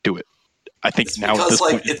won't do it. I think It's now at because this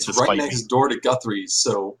point it's it's right next door to Guthrie's,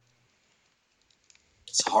 so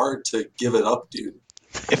it's hard to give it up, dude.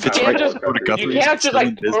 If it's You right can't next just, door to Guthrie's, you can't it's just still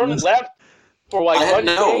in like turn business. left for like one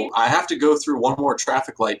day. No, I have to go through one more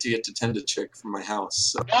traffic light to get to Tenda Chick from my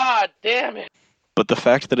house. So. God damn it! But the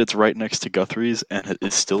fact that it's right next to Guthrie's and it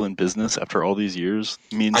is still in business after all these years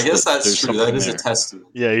means I guess that that's there's true. something That is there. a testament.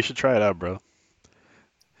 Yeah, you should try it out, bro.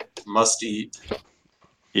 Must eat.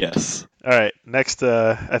 Yes. All right, next.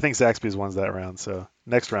 I think Zaxby's wins that round. So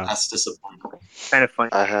next round. That's disappointing. Kind of funny.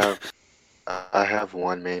 I have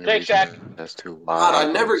one main Shake Shack. reason as to why. God,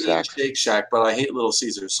 I never eat Zax- Shake Shack, but I hate Little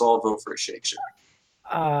Caesars, so I'll vote for a Shake Shack.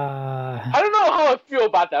 I don't know how I feel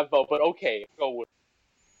about that vote, but okay, go with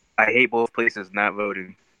I hate both places not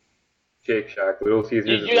voting. Shake Shack, Little Caesars,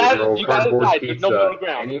 You is gotta- literal you gotta cardboard decide. There's no pizza. middle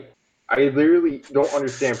ground. I literally don't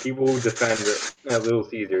understand people who defend Little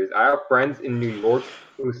Caesars. I have friends in New York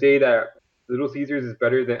who say that Little Caesars is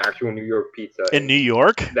better than actual New York pizza. In New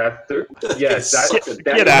York? That's yes.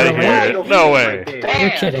 Get out of here! No way! You're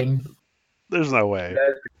kidding. There's no way.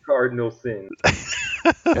 That's the cardinal sin.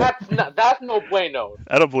 That's no bueno.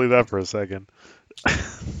 I don't believe that for a second.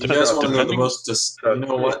 You guys want to know the most? You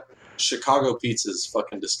know what? Chicago pizza is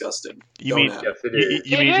fucking disgusting. You Don't mean have Yes, it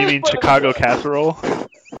you, is. you mean Chicago casserole?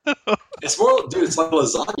 It's more, dude. It's like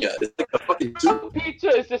lasagna. It's like a fucking soup. Pizza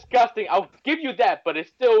is disgusting. I'll give you that, but it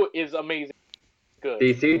still is amazing. Good.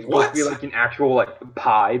 They say it's supposed to be like an actual like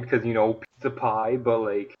pie because pizza pie, but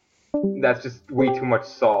like that's just way too much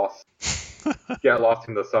sauce. Get lost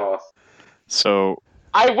in the sauce. So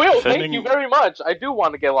I will. Thank Defending- you very much. I do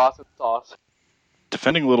want to get lost in sauce.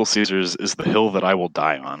 defending Little Caesars is the hill that I will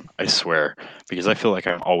die on, I swear, because I feel like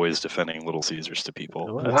I'm always defending Little Caesars to people.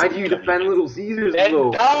 Why do you defend Little Caesars, Then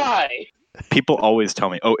though? die. People always tell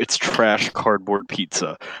me, "Oh, it's trash cardboard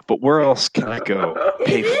pizza," but where else can I go?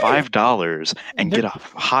 Pay $5 and get a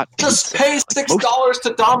hot Just pizza. pay $6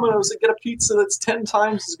 to Domino's and get a pizza that's 10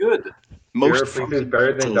 times as good. There Most are places frozen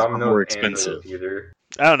better pizzas than are Domino's more and expensive. Little Caesars.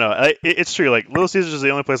 I don't know. It's true. Like Little Caesars is the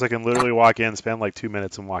only place I can literally walk in, spend like 2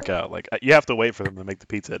 minutes, and walk out. Like you have to wait for them to make the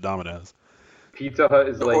pizza at Domino's. Pizza Hut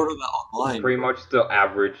is like Order that online. pretty much the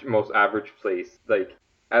most average place. Like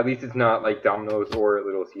at least it's not like Domino's or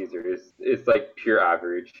Little Caesars. It's like pure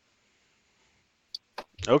average.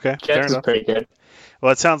 Okay, fair Jets is enough. pretty good.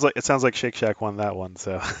 Well, it sounds like Shake Shack won that one.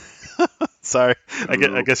 So sorry. I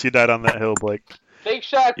guess you died on that hill, Blake. Shake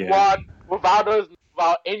Shack Yeah. won without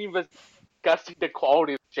any of us discussing the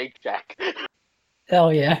quality of Shake Shack.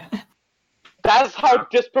 Hell yeah. That's how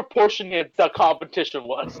disproportionate the competition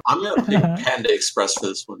was. I'm gonna pick Panda Express for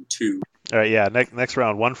this one too. All right, yeah. Next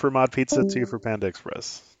round. 1 for Mod Pizza, 2 for Panda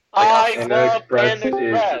Express. I Panda love Express Panda is-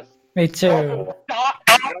 Express. Me too. When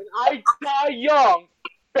I die young,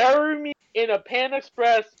 bury me in a Panda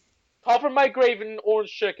Express, cover my grave in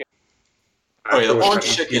orange chicken. Oh yeah, the Actually,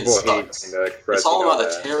 orange chicken people hate sucks. Panda Express, It's all you know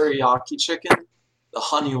about the that. teriyaki chicken, the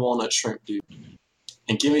honey walnut shrimp, dude.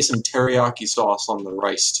 And give me some teriyaki sauce on the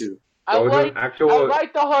rice too. I Go to like actual I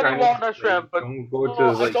like the honey Chinese walnut place. shrimp, but Don't go to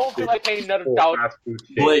I like don't feel like paying another full $1. fast food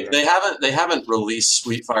chain. Blake, they haven't released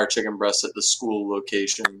sweet fire chicken breast at the school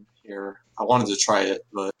location here. I wanted to try it,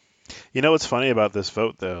 but You know what's funny about this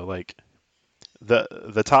vote though? Like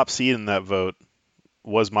the top seed in that vote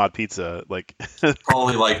was Mod Pizza. Like,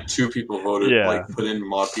 probably like 2 people voted, Yeah. like put in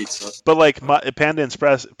mod pizza. but like Panda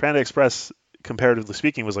Express, comparatively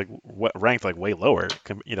speaking, was like ranked like way lower.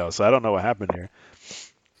 So I don't know what happened here.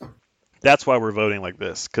 That's why we're voting like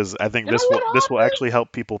this, because I think You know what this will happened? actually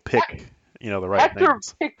help people pick the right Hector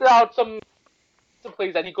names. picked out some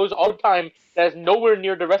place that he goes all the time that is nowhere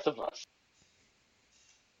near the rest of us.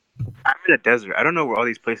 I'm in the desert. I don't know where all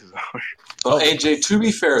these places are. Well, AJ, to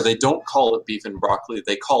be fair, they don't call it beef and broccoli.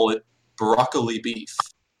 They call it broccoli beef.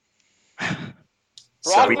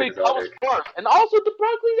 Broccoli Exotic. comes first, and also the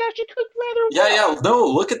broccoli is actually cooked rather well. Yeah. No,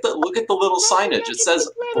 look at the little signage. It says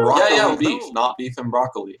broccoli beef, not beef and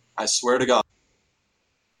broccoli. I swear to God.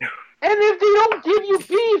 And if they don't give you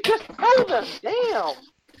beef, just tell them.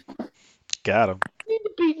 Damn. Got him. You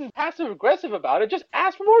need to be passive aggressive about it. Just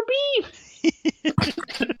ask for more beef.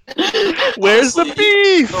 Where's the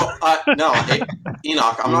beef? Hey,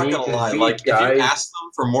 Enoch, I'm not gonna lie. Like, if you asked them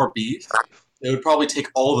for more beef, they would probably take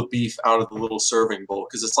all the beef out of the little serving bowl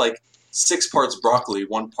because it's like 6 parts broccoli,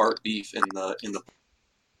 1 part beef in the.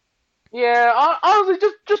 Yeah, honestly,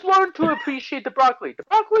 just learn to appreciate the broccoli. The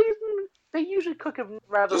broccoli, they usually cook it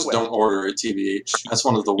rather Just well. don't order it, TBH. That's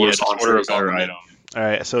one of the worst just order a entrees on better the menu. item. All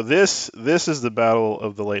right, so this is the battle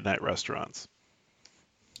of the late night restaurants.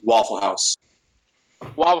 Waffle House.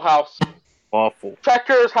 Waffle House. Waffle.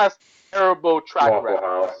 Checkers has terrible track Waffle record.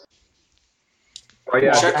 House. Oh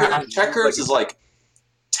yeah, Checkers is like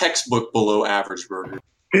textbook below average burger.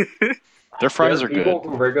 Their fries are people good.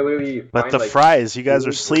 who regularly But find, the like, fries, you guys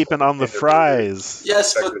are food sleeping on the in their fries.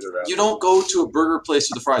 Yes, but Checkers are bad. you don't go to a burger place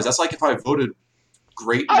for the fries. That's like if I voted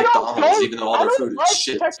great I McDonald's, don't even though all their food like is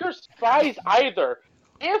shit. Checkers fries either.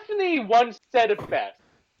 Anthony once said it best.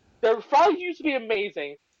 Their fries used to be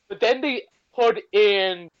amazing, but then they put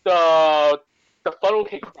in the funnel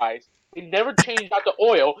cake fries. They never changed out the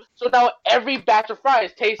oil, so now every batch of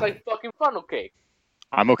fries tastes like fucking funnel cake.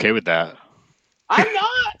 I'm okay with that. I'm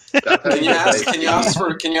not. Can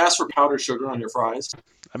you ask for powdered sugar on your fries?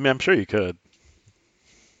 I mean, I'm sure you could.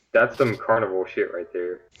 That's some carnival shit right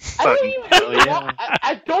there. I don't even think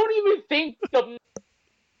I don't even think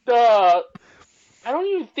I don't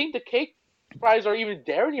even think the cake fries are even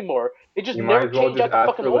there anymore. They just You might never as well change just out the ask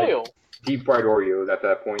fucking for, like, oil. Deep fried Oreos at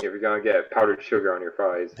that point if you're gonna get powdered sugar on your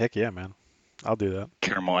fries. Heck yeah, man. I'll do that.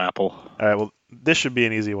 Caramel apple. All right, well, this should be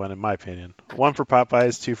an easy one in my opinion. 1 for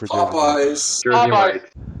Popeyes, 2 for Jersey Mike's. Popeyes. Jersey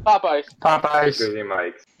Mike's. Popeyes. Jersey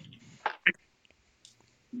Mike's.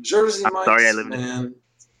 Jersey I'm Mike's, sorry, I live in- man.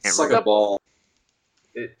 It's like a ball.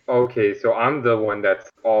 Okay, so I'm the one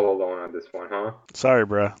that's all alone on this one, huh? Sorry,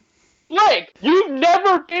 bruh. Blake, you've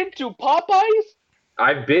never been to Popeyes?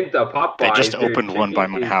 I've been to Popeyes. They just Their opened one by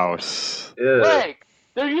my chicken is- house. Ugh. Blake,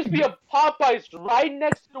 there used to be a Popeyes right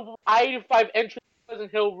next to the I-85 entrance to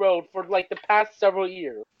Pleasant Hill Road for like the past several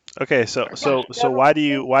years. Okay, so why do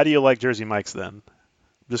you like Jersey Mike's then?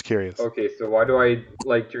 Just curious. Okay, so why do I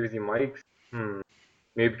like Jersey Mike's?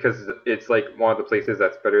 Maybe because it's like one of the places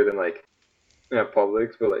that's better than like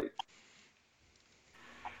Publix, but like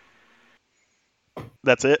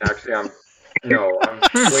That's it? actually I'm wait,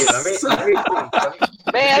 let me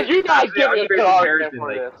Man, you're not giving a good argument for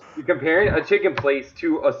like, this. you're comparing a chicken place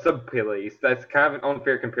to a sub place. That's kind of an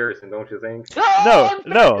unfair comparison, don't you think?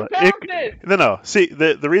 No. See,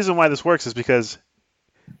 the reason why this works is because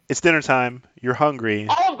it's dinner time. You're hungry.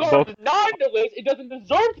 Olive Garden is not in the list. It doesn't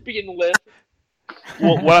deserve to be in the list.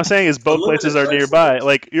 Well, what I'm saying is both places are nearby.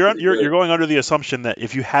 Like you're going under the assumption that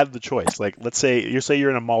if you had the choice, like let's say you're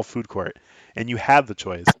in a mall food court and you have the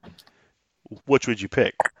choice, which would you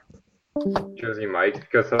pick? Jersey Mike's,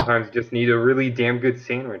 because sometimes you just need a really damn good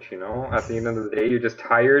sandwich, you know? At the end of the day, you're just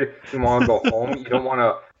tired, you want to go home, you don't want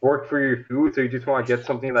to work for your food, so you just want to get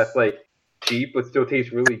something that's, like, cheap but still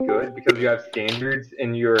tastes really good because you have standards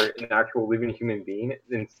and you're an actual living human being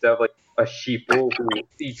instead of, like, a sheeple who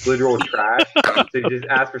eats literal trash. So you just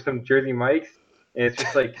ask for some Jersey Mike's, and it's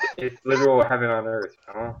just, like, it's literal heaven on earth,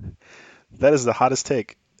 you know? That is the hottest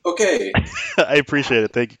take. Okay. I appreciate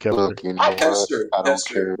it. Thank you, Kevin. Look, you know what? I don't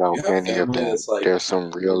care about any of them. There's some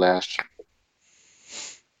real ass.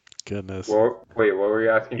 Goodness. Well, wait, what were you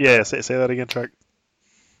asking? Yeah, say that again, Chuck.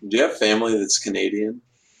 Do you have family that's Canadian?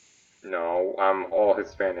 No, I'm all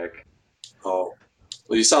Hispanic. Oh.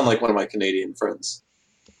 Well, you sound like one of my Canadian friends.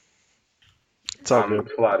 It's all I'm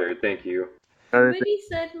good. flattered, thank you. Somebody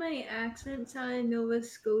said my accent sounded Nova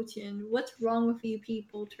Scotian. What's wrong with you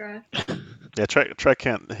people, Trek? Yeah, Trek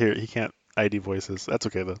can't hear. He can't ID voices. That's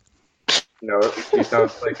okay though. No, he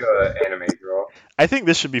sounds like an anime girl. I think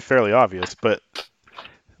this should be fairly obvious, but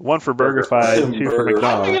 1 for BurgerFi, 2 for I'm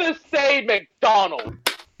McDonald's. gonna say McDonald's.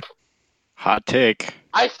 Hot take.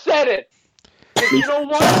 I said it. 'Cause you know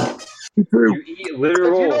what? You eat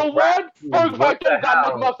literal. You know what? What BurgerFi the comes out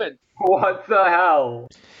hell? McMuffin. What the hell?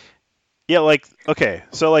 Yeah, like okay,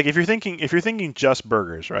 so like if you're thinking just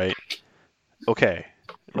burgers, right? Okay,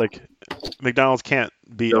 like McDonald's can't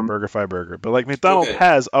beat a BurgerFi burger, but like McDonald's Okay.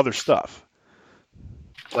 has other stuff.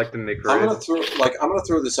 Like the I'm McRib. gonna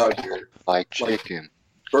throw this out here. Like chicken.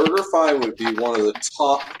 BurgerFi would be one of the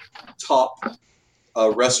top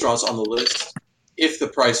restaurants on the list if the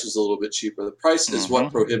price was a little bit cheaper. The price is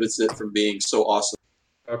what prohibits it from being so awesome.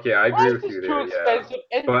 Okay, I agree with you there.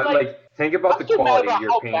 Yeah. But like, think about the quality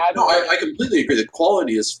you're paying. No, I completely agree. The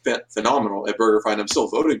quality is phenomenal at BurgerFi, and I'm still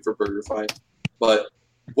voting for BurgerFi. But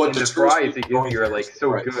what the fries they give you are like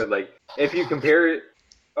so good. Like if you compare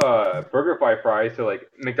BurgerFi fries to like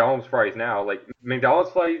McDonald's fries now, like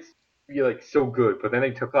McDonald's fries be like so good, but then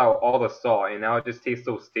they took out all the salt, and now it just tastes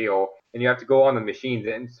so stale. And you have to go on the machines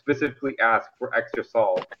and specifically ask for extra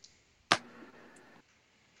salt.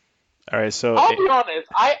 All right, so I'll be honest.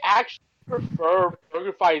 I actually prefer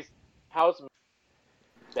BurgerFi's house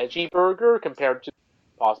veggie burger compared to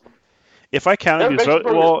Impossible. if I counted these votes,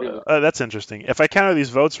 well, that's interesting. If I counted these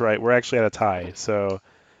votes right, we're actually at a tie. So,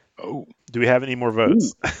 do we have any more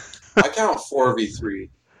votes? I count 4v3.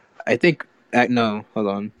 I think no. Hold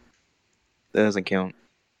on, that doesn't count.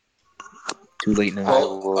 Too late now.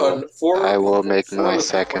 I will make my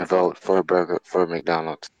second vote for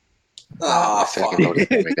McDonald's. Ah, second vote is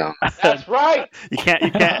for McDonald's. That's right. You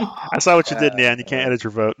can't. I saw what you did, Nan. You can't edit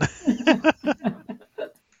your vote.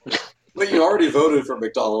 But you already voted for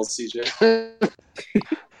McDonald's, CJ.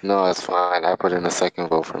 No, it's fine. I put in a second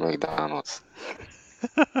vote for McDonald's.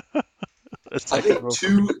 I think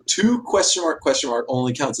two question mark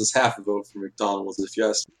only counts as half a vote for McDonald's, if you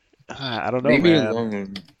ask me. I don't know, Maybe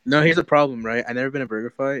man. No, here's the problem, right? I've never been a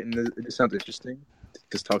BurgerFi, and it just sounds interesting.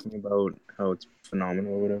 Just talking about how it's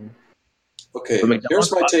phenomenal or whatever. Okay,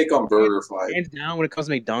 here's my take on BurgerFi. Hands down, when it comes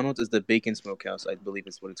to McDonald's, is the Bacon Smokehouse. I believe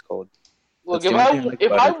is what it's called. Look, if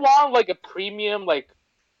I want like a premium, like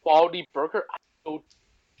quality burger, I go to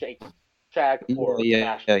Shake Shack or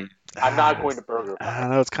Nash. I'm not going to BurgerFi. I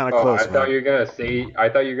know it's kind of close. I thought you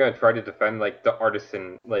were gonna try to defend like the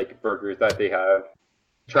artisan like burgers that they have.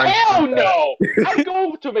 Hell no! I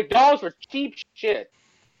go to McDonald's for cheap shit.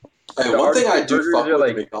 Hey, one thing I do fuck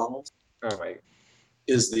with McDonald's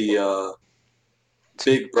is the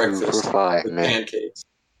big breakfast with pancakes.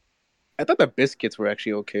 I thought the biscuits were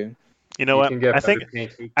actually okay. You know what? I think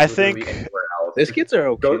biscuits are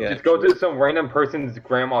okay. Just go to some random person's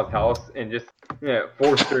grandma's house and just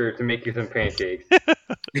force her to make you some pancakes.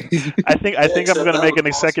 I think I'm going to make an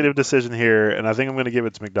executive decision here, and I think I'm going to give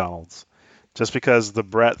it to McDonald's, just because the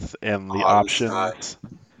breadth and the options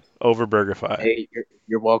over BurgerFi. Hey,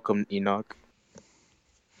 you're welcome, Enoch.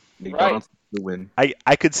 McDonald's will win.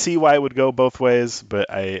 I could see why it would go both ways,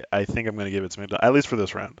 but I think I'm going to give it to McDonald's, at least for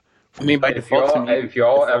this round. I mean, by default, if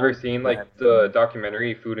y'all ever seen like the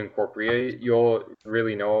documentary Food Incorporated, you'll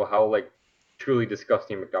really know how like truly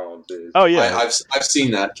disgusting McDonald's is. Oh yeah, I've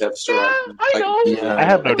seen that, Kev. I know. Yeah, I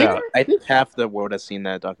have no doubt. I think half the world has seen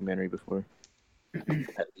that documentary before.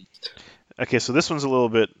 At least. Okay, so this one's a little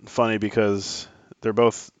bit funny because they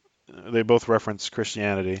both reference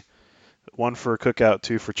Christianity. One for cookout,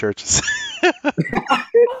 two for churches.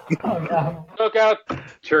 Cookout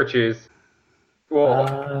churches.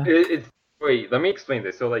 Well, wait. Let me explain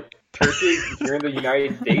this. So, like, churches here in the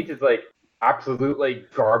United States is like absolute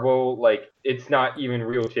like garbo. Like, it's not even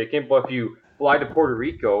real chicken. But if you fly to Puerto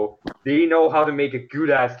Rico, they know how to make a good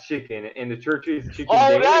ass chicken, and the church's chicken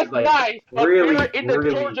that's like nice. really, But in the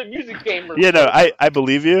Georgia music game. Yeah, no, I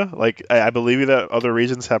believe you. Like, I believe you that other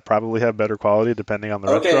regions probably have better quality depending on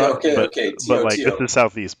the restaurant. Okay. But like, this is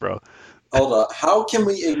Southeast, bro. Hold up. How can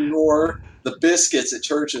we ignore the biscuits at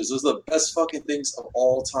churches? Those are the best fucking things of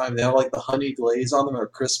all time. They have like the honey glaze on them, are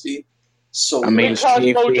crispy. So I mean,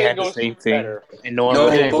 KFC had the same thing. No,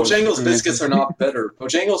 Bojangles biscuits are not better.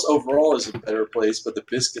 Bojangles overall is a better place, but the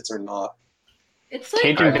biscuits are not. It's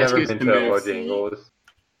like I've never been to Bojangles.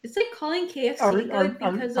 It's like calling KFC good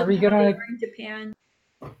because of how they were in Japan.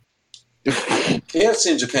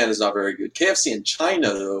 KFC in Japan is not very good. KFC in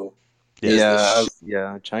China, though.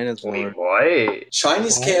 Yeah, China's more. What?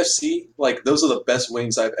 Chinese KFC, like, those are the best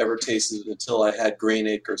wings I've ever tasted until I had Grain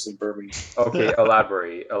Acres in Birmingham. Okay,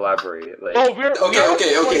 elaborate. Like,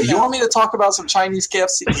 okay. You want me to talk about some Chinese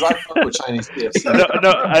KFC? Because I fuck with Chinese KFC.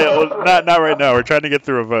 Not right now. We're trying to get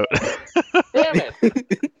through a vote. Damn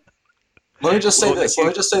it. Let me just say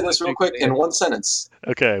this real quick in one sentence.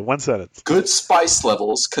 Okay, one sentence. Good spice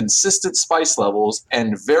levels, consistent spice levels,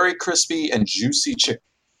 and very crispy and juicy chicken.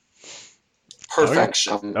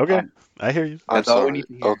 Perfection. Okay, I hear you. I'm sorry.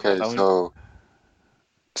 Okay,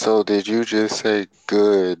 so did you just say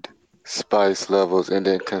good spice levels and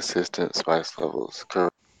then consistent spice levels?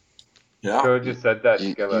 Correct. Yeah. Joe just said that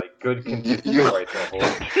together, like good consistent spice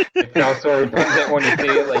levels. It sounds so redundant when you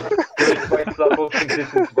say it, like good spice levels,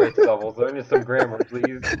 consistent spice levels. Learn just some grammar,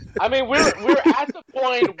 please. I mean, we're at the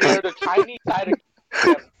point where the Chinese side of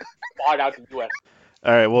KFC bought out the U.S.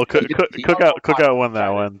 All right, well, Cookout won that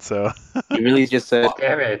one, so. He really just said,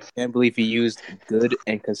 damn it. I can't believe he used good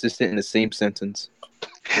and consistent in the same sentence.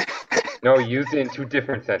 No, use it in two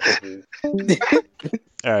different sentences.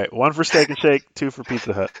 All right, 1 for Steak and Shake, 2 for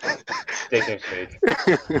Pizza Hut. Steak and Shake.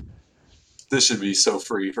 This should be so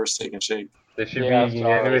free for Steak and Shake. This should be a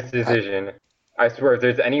unanimous decision. I swear, if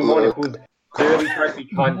there's anyone who's clearly trying to be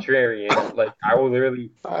contrarian, like, I will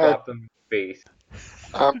literally slap them in the face.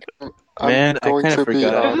 Man, I kind of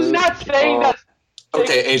forgot. This is not saying that.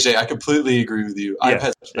 Okay, AJ, I completely agree with you. I've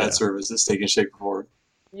had such bad service at Steak and Shake before.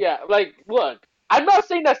 Yeah, like, look, I'm not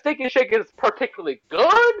saying that Steak and Shake is particularly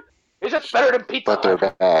good. It's just better than Pizza Hut. But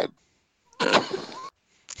they're bad.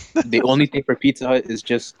 The only thing for Pizza Hut is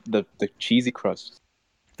just the cheesy crust.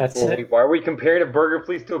 That's Well, it. why are we comparing a burger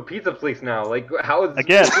place to a pizza place now? Like, how is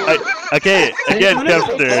Again, Kester.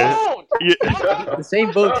 The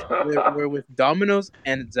same boat were with Domino's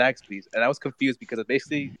and Zaxby's, and I was confused because it's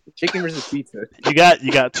basically chicken versus pizza. You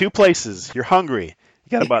got 2 places. You're hungry. You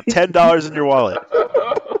got about $10 in your wallet.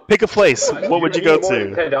 Pick a place. What would you go more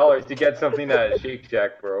than to? $10 to get something at Shake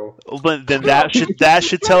Shack, bro. But then that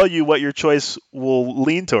should tell you what your choice will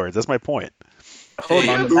lean towards. That's my point. Hold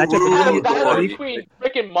on, the That's matchup is between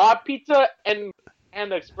freaking Mob Pizza and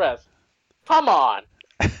Express. Come on.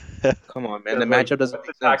 Come on, man. The matchup doesn't What's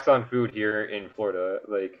make the tax on food here in Florida?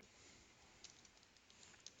 Like,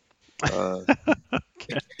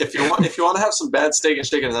 If you want to have some bad Steak and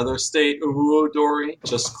Shake in another state, Dory,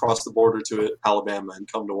 just cross the border to Alabama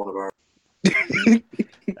and come to one of our.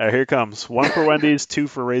 All right, here it comes. 1 for Wendy's, 2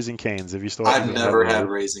 for Raising Cane's. If you still I've never had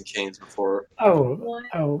Raising Cane's before. Oh.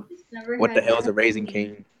 What the hell is a Raising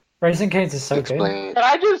Cane? Raising Cane's is so Explain. Can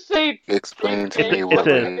I just say? Explain to me what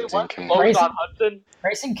Raising Cane is.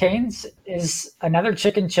 Raising Cane's is another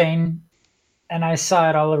chicken chain, and I saw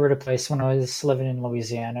it all over the place when I was living in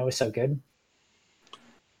Louisiana. It was so good.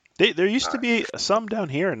 There used to be some down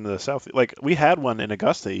here in the south. Like we had one in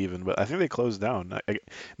Augusta even, but I think they closed down. I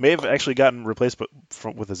may have actually gotten replaced,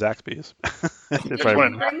 with the Zaxby's. Did you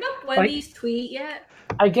bring up Wendy's tweet yet?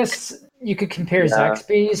 I guess you could compare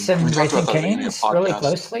Zaxby's and Raising Cane's really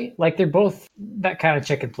closely. Like they're both that kind of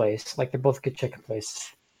chicken place. Like they're both good chicken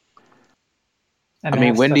places. And I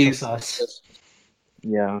mean, Wendy's.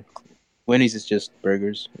 Yeah. Wendy's is just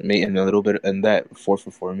burgers, and a little bit, and that 4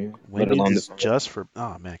 for $4 meal. Wendy's is just for.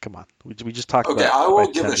 Oh man, come on. We just talked about. Okay, I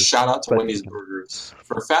will give a shout out to Wendy's burgers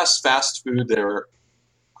for fast food. They're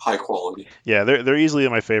high quality. Yeah, they're easily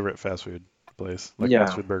my favorite fast food place,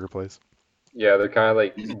 fast food burger place. Yeah, they're kind of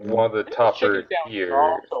like one of the topper tier.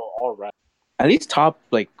 All right. At least top,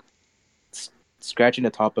 like scratching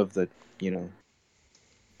the top of the,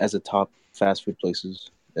 as a top fast food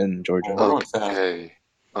places in Georgia. Okay.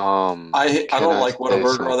 I don't like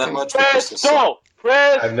Whataburger all that much.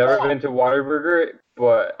 Chris! I've never been to Whataburger,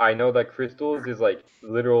 but I know that Crystal's is like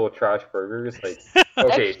literal trash burgers. Like,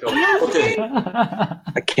 okay.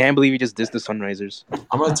 I can't believe you just dissed the Sunrisers.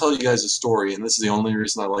 I'm gonna tell you guys a story, and this is the only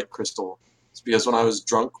reason I like Crystal. It's because when I was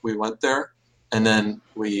drunk, we went there, and then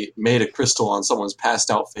we made a Crystal on someone's passed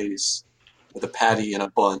out face with a patty and a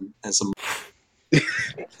bun and some.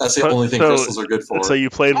 That's the only thing Crystals are good for. So you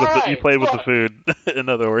played with the food, in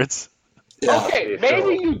other words. Yeah. Okay,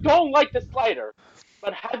 maybe you don't like the slider,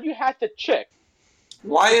 but have you had the chick?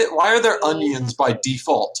 Why are there onions by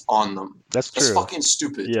default on them? That's true. That's fucking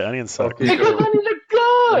stupid. Yeah, onions suck. Okay, so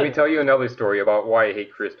let me tell you another story about why I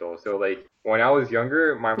hate Crystal. So, like, when I was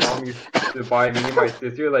younger, my mom used to buy me and my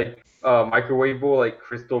sister, like, microwavable, like,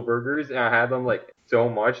 Crystal burgers, and I had them, like, so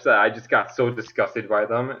much that I just got so disgusted by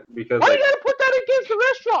them because, why like, you gotta put that against the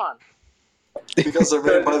restaurant? Because they're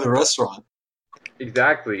made by the restaurant.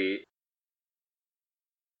 Exactly.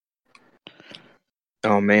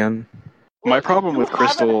 Oh man. My problem with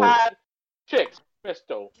Crystal. Chicks,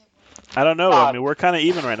 Crystal. I don't know. I mean, we're kind of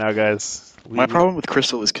even right now, guys. My problem with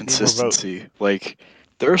Crystal is consistency. Like,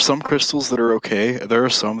 there are some Crystals that are okay. There are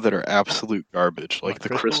some that are absolute garbage. Like the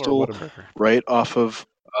Crystal right off of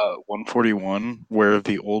 141, where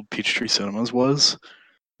the old Peachtree Cinemas was.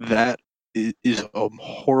 That is a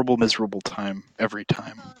horrible, miserable time every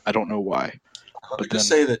time. I don't know why. I would just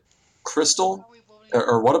say that Crystal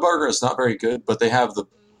or Whataburger is not very good, but they have the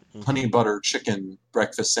honey butter chicken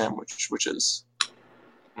breakfast sandwich, which is.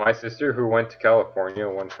 My sister, who went to California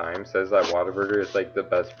one time, says that Whataburger is like the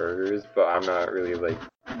best burgers, but I'm not really like.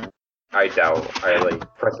 I doubt. I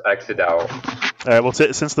like press exit out. All right. Well,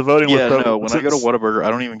 since the voting was when I go to Whataburger, I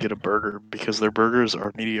don't even get a burger because their burgers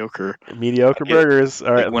are mediocre. Mediocre burgers.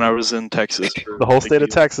 All right. When I was in Texas, the whole state of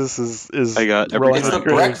Texas is. I got everything.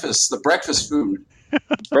 It's the breakfast food.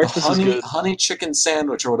 Breakfast is good. Honey chicken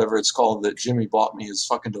sandwich or whatever it's called that Jimmy bought me is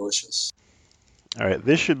fucking delicious. All right,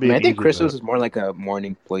 this should be. I think Crystal's is more like a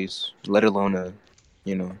morning place, let alone a,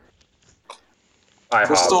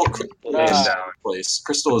 Crystal is never place.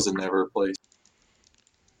 Crystal is a never place.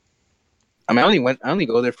 I mean, I only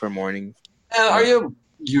go there for morning. And are you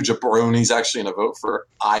jabronis actually gonna vote for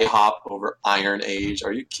IHOP over Iron Age?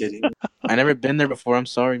 Are you kidding? I never been there before. I'm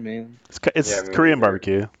sorry, man. It's Korean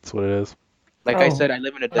barbecue. That's what it is. Like I said, I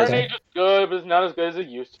live in a desert. Iron Age is good, but it's not as good as it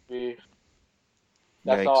used to be.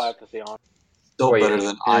 That's all I have to say on it. Still better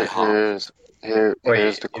than IHOP.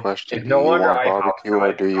 Here's the question: do you want barbecue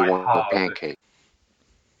or do you want the pancake?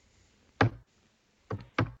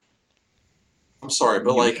 I'm sorry,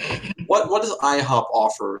 but like, what does IHOP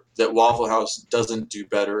offer that Waffle House doesn't do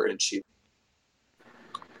better and cheaper?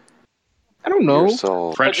 I don't know.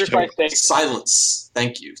 French toast. Silence.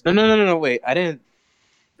 Thank you. No. Wait, I didn't.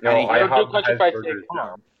 No, IHOP has burgers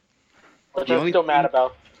now. Which I'm still mad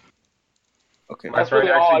about. Okay. My friend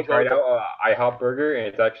actually tried out IHOP burger,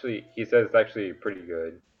 and he says it's actually pretty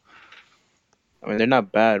good. I mean, they're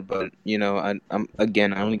not bad, but you know, I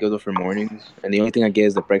only go there for mornings, and the only thing I get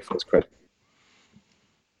is the breakfast crust.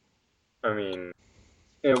 I mean,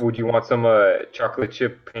 would you want some chocolate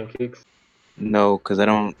chip pancakes? No, because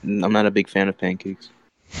I'm not a big fan of pancakes.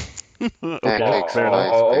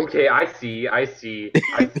 Okay, I see.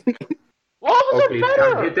 Waffles are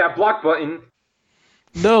better! Hit that block button.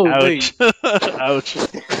 No, Ouch. Ouch.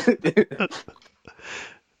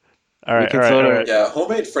 All right. Yeah,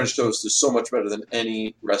 homemade French toast is so much better than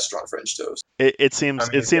any restaurant French toast. It seems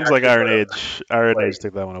like Iron Age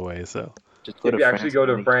took that one away. So if you actually go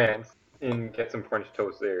to France and get some French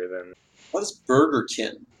toast there, then what is Burger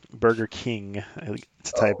King? Burger King.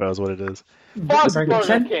 It's a typo, is what it is. Fuck Burger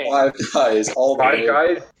King. Five Guys. Five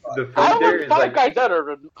Guys. The food I don't there think is Five Guys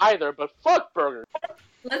either, but fuck Burger.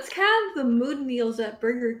 Let's have the mood meals at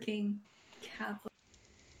Burger King. How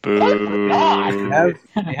about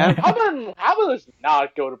let's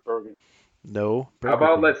not go to Burger King? No. How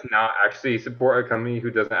about let's not actually support a company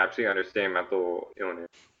who doesn't actually understand mental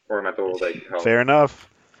illness or mental health? Fair enough.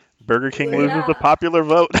 Burger King loses the popular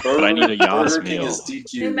vote. But I need a Yas Burger King meal. is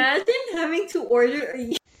DQ. Imagine having to order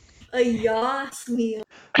a Yas meal.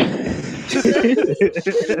 I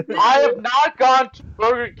have not gone to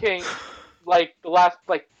Burger King like the last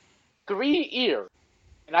 3 years,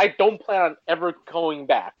 and I don't plan on ever going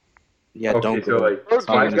back. Yeah, okay, don't so go.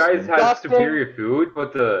 Five Guys has superior food,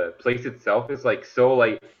 but the place itself is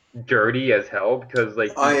so dirty as hell because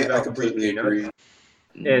I completely agree.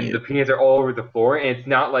 And the peanuts are all over the floor, and it's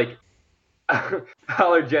not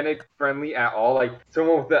allergenic friendly at all. Like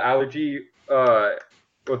someone with the allergy,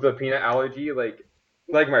 with the peanut allergy, like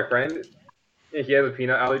my friend, he has a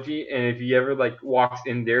peanut allergy, and if he ever walks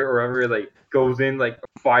in there or ever goes in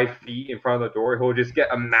 5 feet in front of the door, he'll just get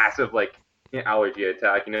a massive allergy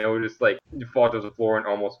attack, and he'll just fall to the floor and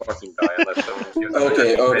almost fucking die unless someone gives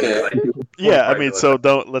Okay. Yeah, I mean, so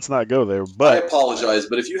let's not go there. But I apologize,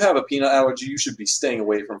 but if you have a peanut allergy, you should be staying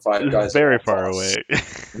away from Five Guys. Very far away.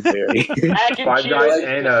 Very. Five Guys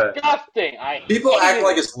and disgusting. People act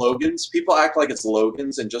like it's Logan's. People act like it's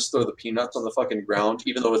Logan's and just throw the peanuts on the fucking ground,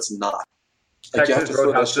 even though it's not. Texas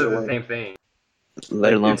Roadhouse does the same thing.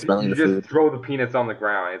 Let alone smelling the food. You just throw the peanuts on the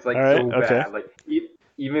ground. It's so bad.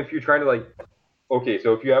 Even if you're trying to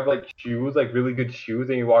so if you have shoes, really good shoes,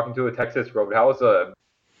 and you walk into a Texas Roadhouse, if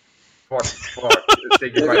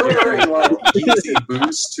you're wearing easy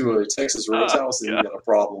boots to a Texas Roadhouse, then you got a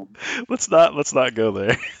problem. Let's not go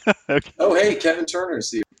there. Okay. Oh hey, Kevin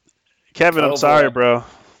Turner's here. Kevin, I'm sorry, bro.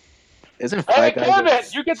 Isn't Hey, Kevin,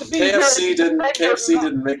 you get to be KFC here. KFC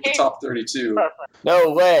didn't make the top 32.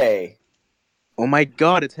 No way. Oh my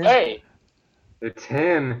God, it's him. Hey. It's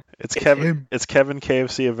him. It's Kevin. It's Kevin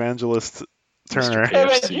KFC Evangelist Turner.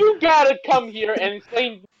 Kevin, you gotta come here and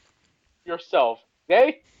explain yourself,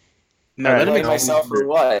 okay? No, let me myself for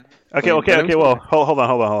what? Okay. Well, hold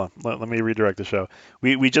on. Let me redirect the show.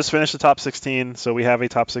 We just finished the top 16, so we have a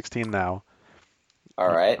top 16 now. All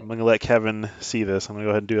right. I'm going to let Kevin see this. I'm going to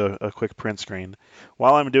go ahead and do a quick print screen.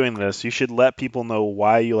 While I'm doing this, you should let people know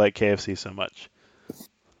why you like KFC so much.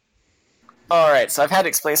 All right, so I've had to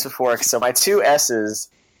explain this before. So my 2 S's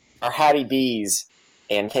are Hattie B's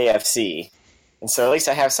and KFC. And so at least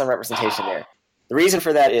I have some representation there. The reason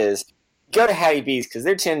for that is, you go to Hattie B's because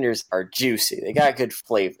their tenders are juicy. They got good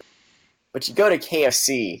flavor. But you go to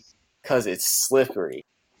KFC because it's slippery.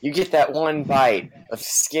 You get that one bite of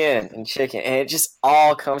skin and chicken, and it just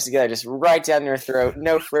all comes together, just right down your throat,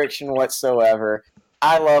 no friction whatsoever.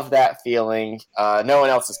 I love that feeling. No one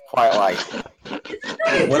else is quite like it.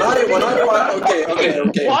 When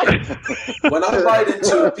I bite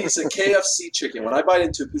into a piece of KFC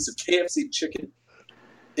chicken,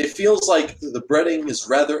 it feels like the breading is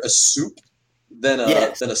rather a soup than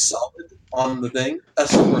a solid on the thing.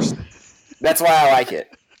 That's the worst thing. That's why I like it.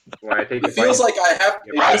 When I take It feels like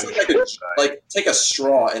I could like take a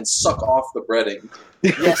straw and suck off the breading.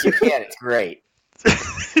 Yes, you can. It's great.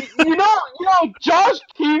 You know, Josh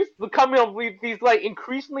keeps coming up with these like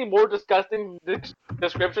increasingly more disgusting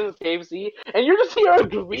descriptions of KFC, and you're just here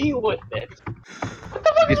agreeing with it. What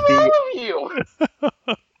the fuck is wrong with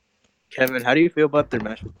you? Kevin, how do you feel about their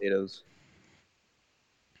mashed potatoes?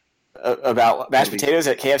 About mashed potatoes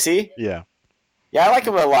at KFC? Yeah. Yeah, I like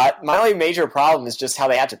them a lot. My only major problem is just how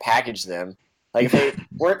they have to package them. Like, if they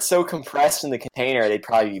weren't so compressed in the container, they'd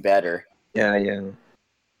probably be better. Yeah.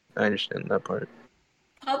 I understand that part.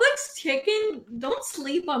 Publix chicken? Don't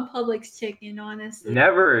sleep on Publix chicken, honestly.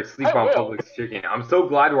 Never sleep on Publix chicken. I'm so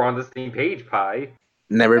glad we're on the same page, Pi.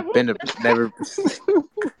 Never been to... Never...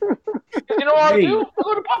 You know what I'll do? I'll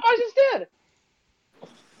go to Popeyes instead.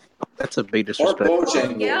 That's a big disrespect. Or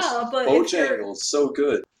Bojangles. Yeah, but Bojangles, so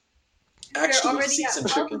good. Actually, you're already at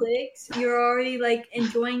Publix, you're already like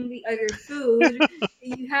enjoying the other food.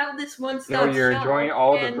 You have this one-stop No, you're shop, enjoying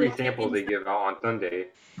all the and free samples they give out on Sunday.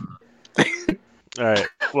 All right.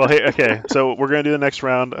 Well, hey, okay. So we're gonna do the next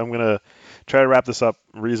round. I'm gonna try to wrap this up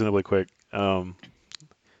reasonably quick. It'll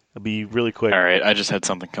be really quick. All right. I just had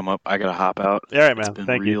something come up. I gotta hop out. All right, man. It's been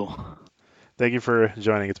Thank real. you. Thank you for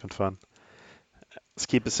joining. It's been fun. Let's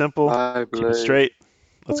keep it simple. Bye, keep it Blake. straight.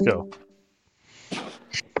 Let's go.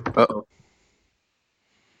 Uh-oh.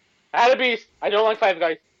 Beast. I don't like Five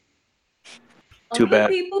Guys. Too bad.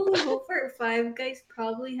 People who vote for Five Guys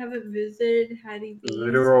probably haven't visited Hattie B's.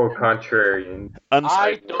 Literal contrarian.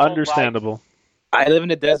 Understandable. I live in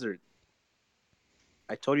the desert.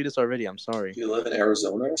 I told you this already. I'm sorry. You live in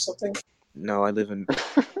Arizona or something? No, I live in...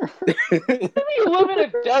 You live in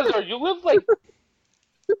a desert. You live like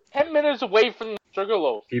 10 minutes away from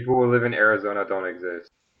Sugarloaf. People who live in Arizona don't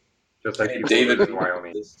exist. Just like people who live in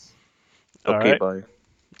Wyoming. All Okay, right. bye.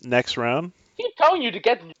 Next round. I keep telling you to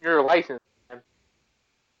get your license.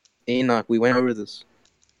 Enoch, we went over this.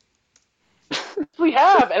 We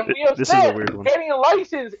have, and we have This is a said weird one. getting a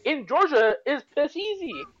license in Georgia is piss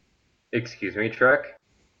easy. Excuse me, Trek?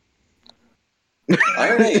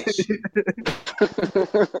 Iron Age.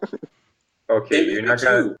 Okay, you're not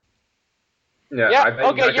gonna... Yeah, I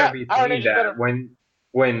bet you're not gonna be Iron saying Age is that better.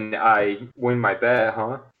 when I win my bet,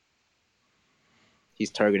 huh? He's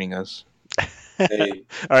targeting us. Hey,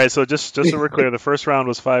 All right. So just so we're clear, the first round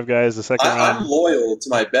was Five Guys. The second I'm round. loyal to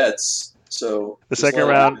my bets, so The just second let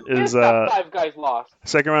round me know. is Five Guys lost.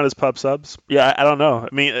 second round is pub subs. Yeah, I don't know.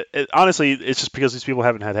 I mean, honestly, it's just because these people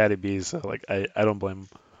haven't had Hattie B's. So like, I don't blame them.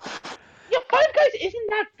 Yeah, Five Guys isn't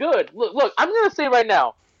that good. Look, I'm gonna say right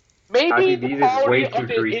now, maybe Hattie the B's is quality way of too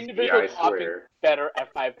the greasy, individual I toppings swear. is better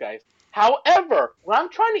at Five Guys. However, when I'm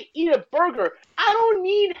trying to eat a burger, I don't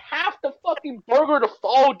need half the fucking burger to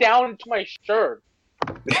fall down into my shirt.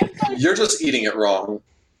 You're just eating it wrong.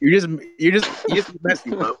 You're just messy,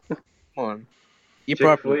 bro. Come on. Eat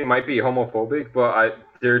Chick-fil-A properly. might be homophobic, but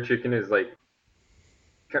their chicken is like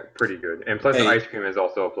pretty good, and plus the Hey. ice cream is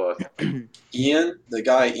also a plus. Ian, the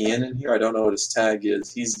guy Ian in here, I don't know what his tag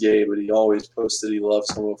is. He's gay, but he always posted he loves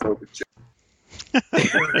homophobic jokes.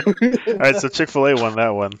 All right. So Chick-fil-A won that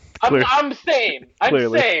one. Clear. I'm same.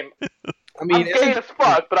 Clearly. I I'm mean, gay as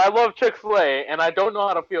fuck, but I love Chick-fil-A, and I don't know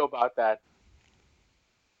how to feel about that.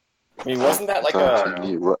 I mean, wasn't that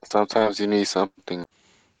like Sometimes you need something.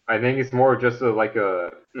 I think it's more just like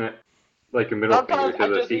a middle finger Sometimes to I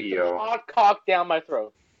the just need some CEO. hot cock down my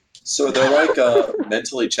throat. So they're like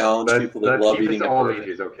mentally challenged people that love eating a all burger.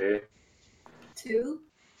 ages, okay? 2.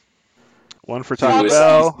 One for Dude, Taco this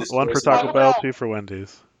Bell. is- One for this Taco is- Bell. 2 for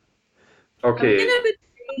Wendy's. Okay. I'm gonna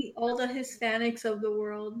betray all the Hispanics of the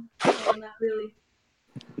world. Well, not really.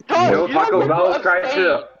 Taco Bell tried Spain.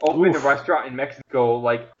 to open a restaurant in Mexico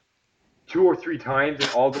like 2 or 3 times, and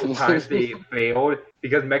all those times they failed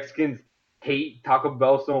because Mexicans hate Taco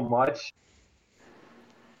Bell so much.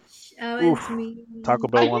 That was me. Taco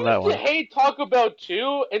Bell won that I used one. to hate Taco Bell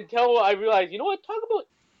too until I realized, you know what, Taco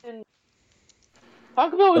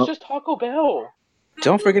Bell is just Taco Bell.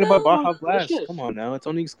 Don't forget about Baja Delicious. Blast. Come on now, it's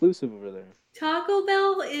only exclusive over there. Taco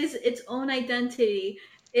Bell is its own identity.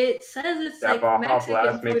 It says it's That like Baja Mexican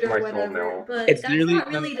Blast makes food my or soul whatever, melt. but It's that's literally- not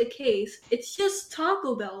really the case. It's just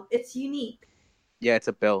Taco Bell. It's unique. Yeah, it's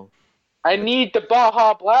a bell. I need the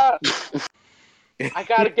Baja Blast. I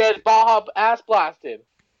gotta get Baja ass blasted.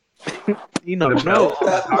 You know, The no. bell.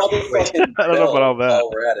 That motherfucking I don't know about all bell, that.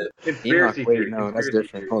 while we're at it. Conspiracy Enoch, wait, theory. no, that's conspiracy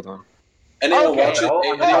different. theory. Hold on. Anyone Okay. watching, Oh,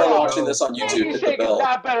 anyone no. watching this on YouTube, Steak and hit the Shake is bell.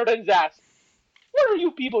 not better than Zass. What are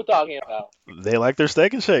you people talking about? They like their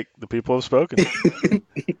Steak and Shake. The people have spoken.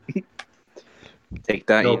 Take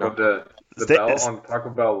that, No, Enoch. but the Stay- bell on Taco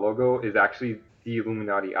Bell logo is actually the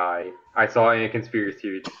Illuminati eye. I saw it in a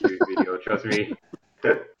conspiracy theory video. Trust me.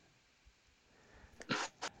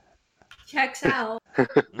 Checks out.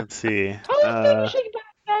 Let's see. Shake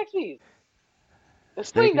Zaxby's.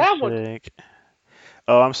 Explain that one.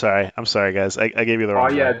 Oh, I'm sorry, guys. I gave you the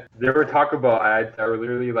wrong. Oh yeah, they were talking about ads that were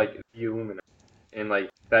literally like the Illuminati, and like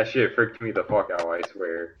that shit freaked me the fuck out. I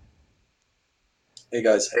swear. Hey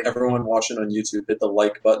guys, everyone watching on YouTube, hit the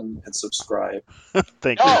like button and subscribe.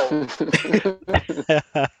 Thank you.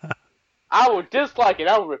 I will dislike it.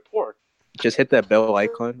 I will report. Just hit that bell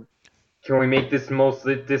icon. Can we make this most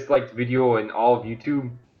disliked video in all of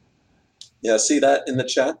YouTube? Yeah, see that in the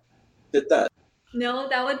chat? Hit that. No,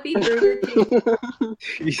 that would be Burger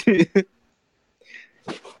King.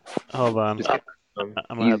 Hold on. I'm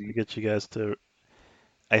gonna have to get you guys to.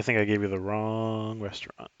 I think I gave you the wrong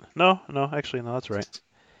restaurant. No, actually, no, that's right.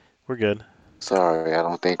 We're good. Sorry, I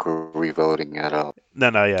don't think we're revoting at all. No,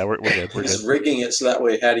 yeah, we're good. We're He's good. rigging it so that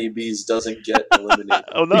way Hattie B's doesn't get eliminated.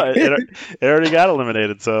 Oh no, it already got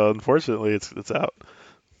eliminated, so unfortunately, it's out.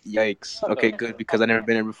 Yikes. Okay, good, because I've never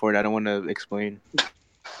been here before and I don't want to explain.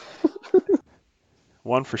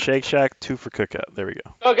 1 for Shake Shack, 2 for Cookout. There we go.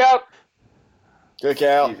 Cookout. You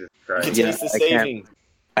can taste the savings.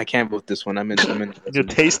 I can't vote this one. I'm in. You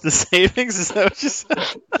taste the savings? Is that what you said?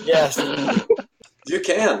 Yes. You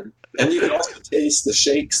can. And you can also taste the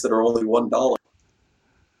shakes that are only $1.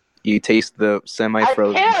 You taste the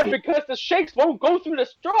semi-frozen. I can't because the shakes won't go through the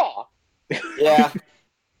straw. Yeah.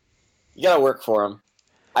 You gotta work for him.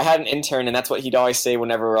 I had an intern, and that's what he'd always say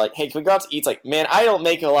whenever we're like, hey, can we go out to eat? It's like, man, I don't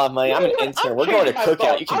make a lot of money. I'm an intern. We're going to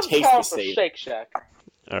Cookout. You can taste the savings. Shake Shack.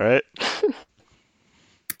 All right.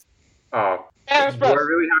 Do I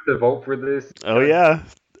really have to vote for this? Oh yeah.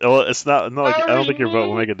 Well, it's not. No, I don't think your vote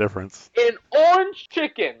will make a difference. An orange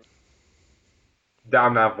chicken.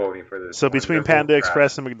 I'm not voting for this. So between Panda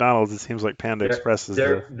Express and McDonald's, it seems like Panda Express is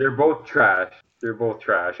they're both trash. They're both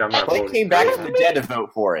trash. I'm not voting. They came back from the dead to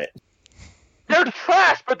vote for it. They're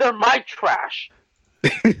trash, but they're my trash.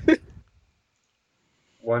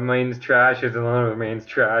 One man's trash is another man's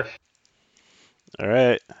trash. All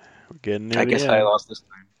right, we're getting near I guess the I end. lost this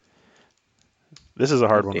time. This is a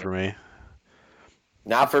hard one for me.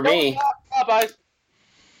 Not for me.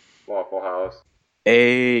 Waffle House.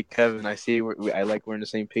 Hey, Kevin, I see. I like we're on the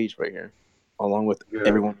same page right here, along with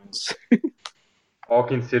everyone else. I'll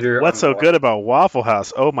consider. What's so good about Waffle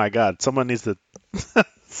House? Oh my God! Someone needs to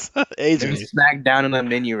age me. Smack down on the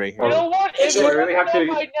menu right here. You know what? If So he I really have to-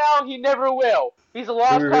 right now, he never will. He's a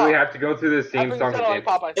lost Do we really cause. have to go through the same song again?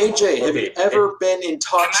 AJ, have you ever been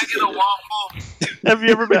intoxicated? Have you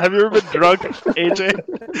ever been drunk,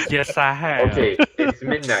 AJ? Yes, I have. Okay, it's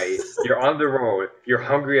midnight. You're on the road. You're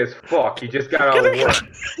hungry as fuck. You just got out of work.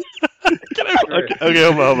 Okay,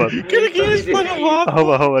 hold on. Hold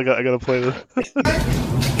on. I gotta play this.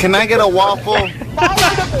 Can I get a waffle?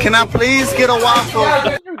 Can I please get a waffle?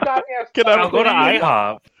 Can I I'll go to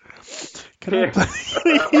IHOP. Can I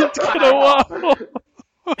please get a waffle?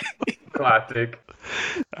 Classic.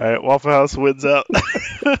 All right, Waffle House wins out.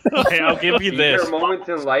 Hey, I'll give you These this. are moments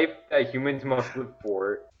in life that humans must live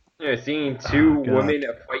for. Seeing two women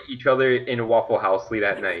fight each other in a Waffle House late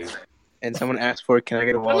at night. And someone asked for, can I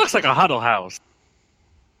get a It waffle? looks like a Huddle House.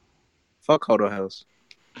 Fuck Huddle House.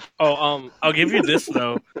 Oh, I'll give you this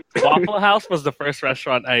though. Waffle House was the first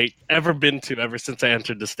restaurant I ever been to ever since I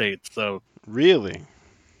entered the States. So really,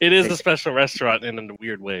 it is a special restaurant in a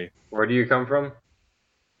weird way. Where do you come from?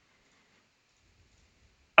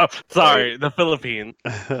 Oh, sorry, the Philippines.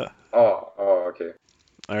 Oh, okay.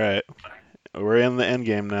 All right, we're in the end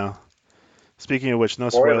game now. Speaking of which, no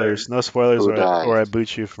Spoilers. spoilers, Who died? or I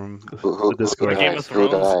boot you from the Discord. Who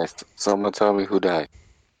died? Someone tell me who died.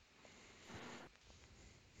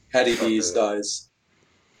 Hattie B's dies.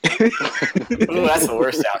 Ooh, that's the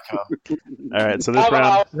worst outcome. All right, so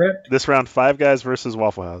Waffle this round, 5 Guys versus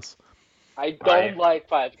Waffle House. I don't like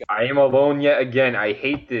Five Guys. I am alone yet again. I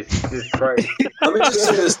hate this. Jesus Christ. Let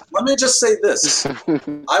me just say this.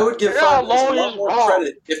 I would give You're Five Guys a alone lot is more wrong.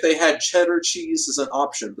 credit if they had cheddar cheese as an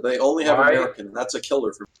option, but they only have Why? American. That's a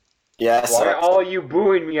killer for me. Yes. Why are you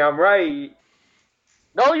booing me? I'm right.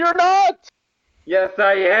 No, you're not. Yes,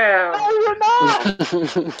 I am. No, you're not.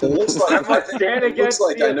 It looks like, I must stand against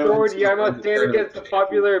like the I know authority. I must who's stand against the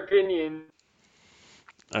popular opinion.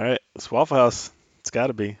 All right, it's Waffle House. It's got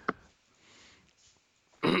to be.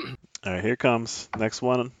 All right, here comes next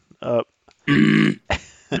one up.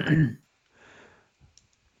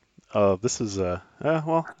 Oh, this is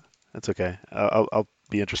well, that's okay. I'll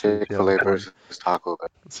be interested. Chick-fil-A versus Taco Bell.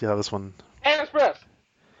 Let's see how this one. Panda Express.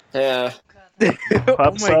 Yeah.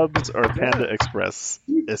 Pub subs or Panda Express?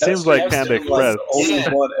 It seems like Panda Express. Only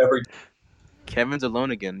one every. Kevin's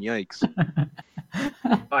alone again. Yikes.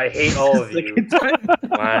 I hate all of you.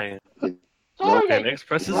 Why? Sorry,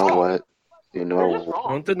 Express you know what? You know what?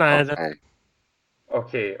 Don't deny that.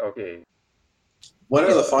 Okay. When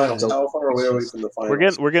are the finals? How far away are we from the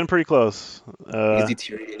finals? We're getting pretty close. He's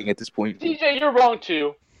deteriorating at this point. DJ, you're wrong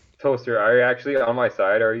too. Toaster, are you actually on my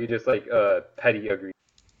side, or are you just like pity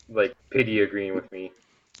agreeing with me?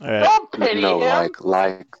 Don't pity No, him.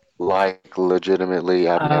 like legitimately,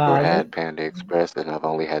 I've never had Panda Express, and I've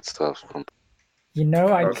only had stuff from. You know,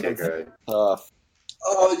 Okay, good. Oh,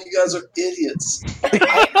 you guys are idiots.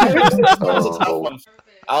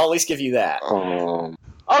 I'll at least give you that.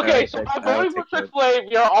 Okay, so by voting for Chick-fil-A,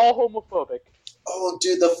 we are all homophobic. Oh,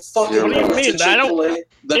 dude, the fucking What do you mean? I don't.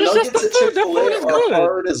 The It's just nuggets the at food. The food Chick-fil-A is are good.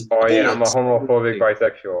 hard as Oh yeah, I'm a bullets. homophobic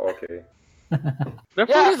bisexual. Okay. The food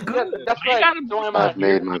Yeah, is good. that's You right. gotta- So am I've I.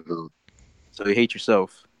 made my vote. So you hate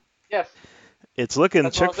yourself. Yes. It's looking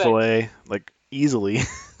That's what I'm Chick-fil-A like easily.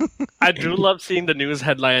 I do love seeing the news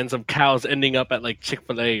headlines of cows ending up at like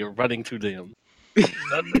Chick-fil-A or running to them.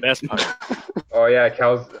 That's the best part. Oh yeah,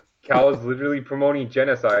 Cal's literally promoting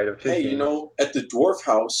genocide of chicken. Hey, you know, at the Dwarf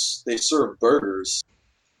House, they serve burgers.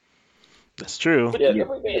 That's true. Which is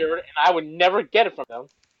weird, and I would never get it from them.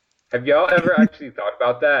 Have y'all ever actually thought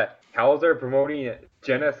about that? Cows are promoting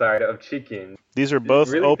genocide of chicken. These are both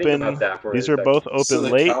Really think open. about that for These a are both second. So open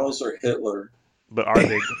the late. cows are Hitler. But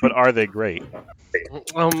are they great?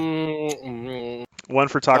 One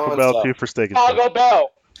for Taco Bell, two for Steak and Shake. Taco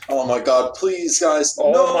Bell. Oh my god, please, guys.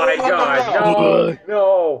 Oh no, my god,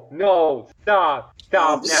 no, stop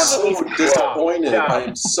I'm now. so disappointed. Stop. I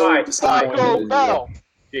am so disappointed. Taco Bell.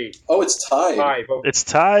 Oh, it's tied. Five. It's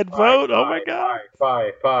tied. Vote. Oh my god.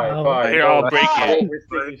 Five. Here, I'll break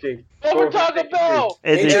it. Over Taco Bell.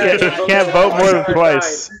 And you can't vote more than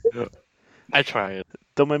twice. I tried.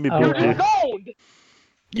 Don't make me boot you. Zoned.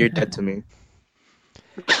 You're dead to me.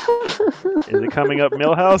 Is it coming up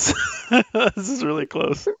Millhouse? This is really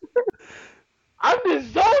close. I'm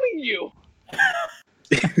just zoning you.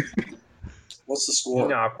 What's the score?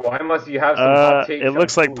 Enoch, why must you have some hot takes? It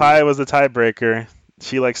looks like Pi was the tiebreaker.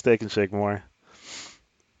 She likes Steak and Shake more.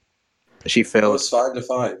 She It failed. was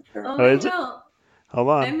 5-5. Oh, is it? no. Hold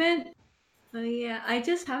I on. meant, yeah, I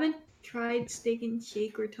just haven't tried Steak and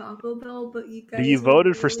Shake or Taco Bell, but you guys. You are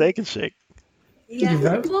voted for really- Steak and Shake. Yeah. you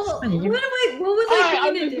vote? Well, what You- was Hi, I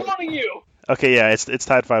I'm going to just do? zoning you. Okay, yeah, it's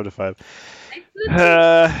tied 5-5. I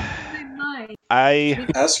couldn't my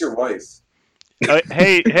mind. Ask your wife.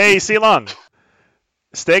 Hey, Ceylon.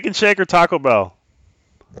 Steak and Shake or Taco Bell?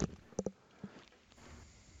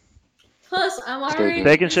 Plus, I'm already.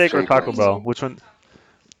 Steak and Shake or Shake. Taco Bell? Which one?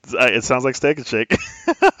 It sounds like Steak and Shake.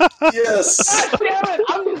 Yes. God damn it!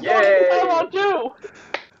 I'm just zoning you on too.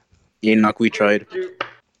 Enoch, we tried.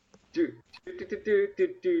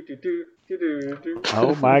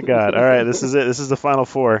 Oh my god. All right, this is it. This is the final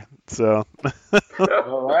four. So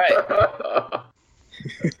All right.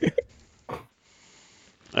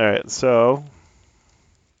 all right, so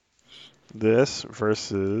this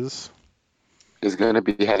versus It's gonna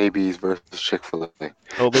be Hattie B's versus Chick-fil-A.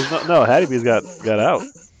 oh, there's no Hattie B's got out.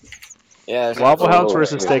 Yeah. Waffle House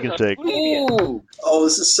versus Steak and Shake. Ooh. Oh,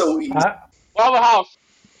 this is so easy. Waffle House.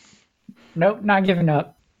 Nope, not giving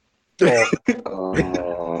up.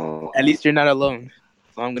 Oh. At least you're not alone.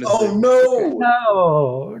 That's all I'm gonna say. Oh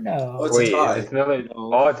no! No. Oh, it's Wait, a tie. it's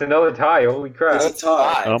another tie. Holy crap! It's a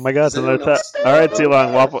tie. Oh my god, it's Does another anyone tie. else- All right,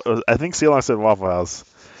 Ceylon, Waffle. I think Ceylon said Waffle House.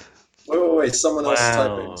 Wait. Someone else is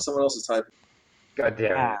Wow. typing. Someone else is typing. God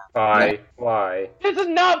damn it. Why? This is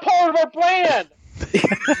not part of our plan.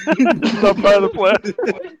 It's not part of the plan. Do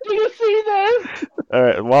you see this? All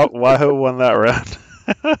right, Wahoo won that round.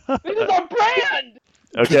 This is our brand.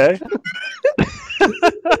 Okay. This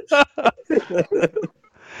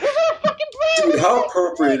is our fucking brand. Dude, how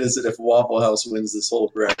appropriate is it if Waffle House wins this whole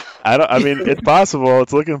bracket? I mean, it's possible.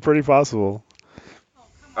 It's looking pretty possible.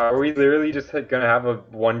 Are we literally just gonna have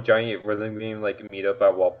one giant rhythm game like meet up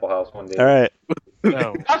at Waffle House one day? All right.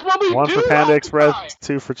 No. That's what we One do. for Panda all the Express, time.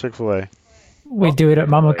 two for Chick-fil-A. We do it at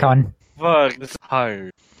MamaCon. Fuck, this is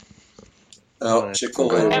hard. Oh,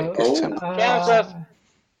 Chick-fil-A. Panda Express.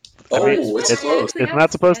 Oh, I mean, it's close. It's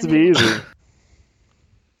not supposed to be easy.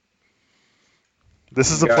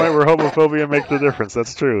 This is the point where homophobia makes the difference.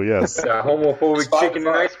 That's true. Yes. Yeah, homophobic chicken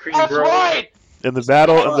and ice cream, That's bro. right. In the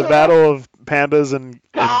battle of pandas and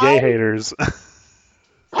gay haters.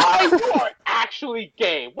 Hi, you are actually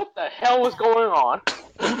gay. What the hell is going on?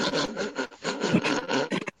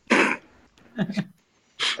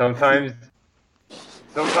 Sometimes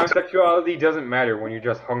sexuality doesn't matter when you're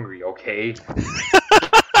just hungry, okay?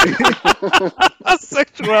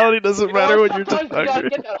 Sexuality doesn't matter when you're just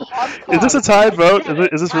hungry. Is this a tied vote?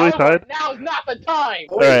 Is this really tied? Now is not the time.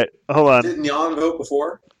 All right, hold on. Didn't Jan vote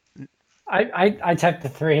before? I typed the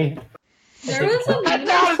 3. There was a meme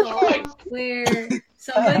I saw where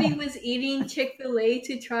somebody was eating Chick-fil-A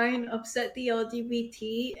to try and upset the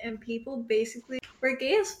LGBT, and people basically, we're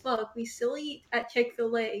gay as fuck. We still eat at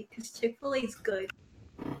Chick-fil-A because Chick-fil-A's good.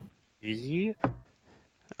 Yeah.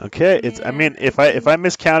 Okay, it's. I mean, if I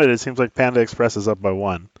miscounted, it seems like Panda Express is up by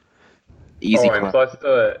 1. Easy. And plus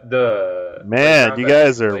the man, you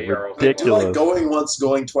guys are ridiculous. Like going once,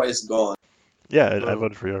 going twice, gone. Yeah, I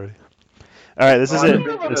voted for you already. All right, this is it.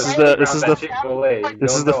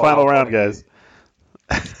 This is the final round, guys.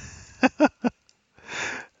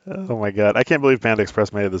 Oh my god, I can't believe Panda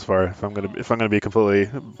Express made it this far. If I'm gonna be completely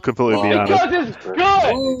be honest. Because it's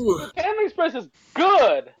good. Panda Express is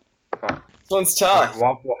good. This one's tough.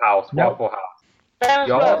 Waffle House. Panda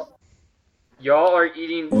Express. Y'all are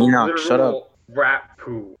eating Enoch, shut up. rat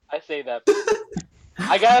poo. I say that.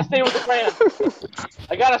 I gotta stay with the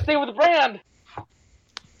brand.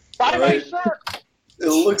 Buy my shirt. It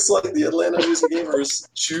looks like the Atlanta Music Gamers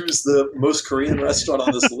choose the most Korean restaurant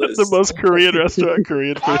on this list. The most Korean restaurant,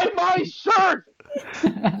 Korean food. Buy my shirt.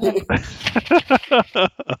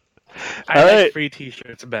 I like free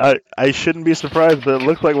T-shirts better. I shouldn't be surprised, but it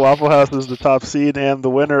looks like Waffle House is the top seed and the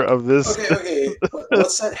winner of this. Okay.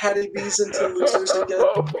 What's that Hattie B's into losers again?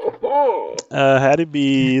 Hattie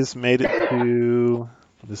B's made it to.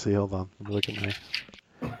 Let's see. Hold on. Let me look at my.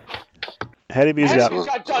 Hattie B's got. This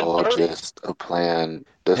was all just a plan.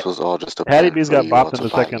 This was all just a plan. Hattie B's got for you all bopped to in the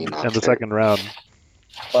fight second round.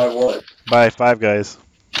 By what? By 5 guys.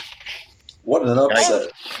 What an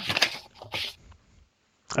upset!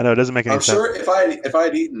 I know it doesn't make any I'm sense. sure if I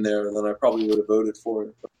had eaten there, then I probably would have voted for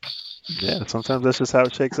it. Yeah, sometimes that's just how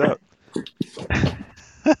it shakes out.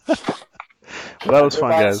 Well, that was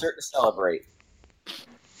fun, guys. Shirt to celebrate.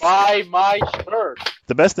 Buy my shirt.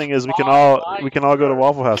 The best thing is we can all go to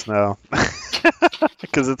Waffle House now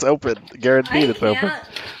because it's open, guaranteed it's open.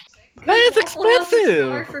 It's expensive.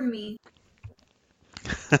 Far from me.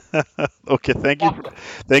 Okay, thank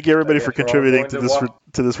you everybody for contributing to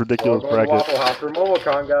this ridiculous bracket. Waffle House for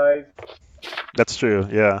MomoCon, guys. That's true.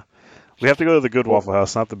 Yeah, we have to go to the good Waffle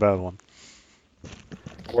House, not the bad one.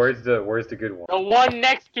 Where's the good one? The one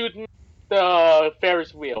next to the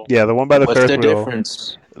Ferris wheel. Yeah, the one by the What's Ferris the wheel.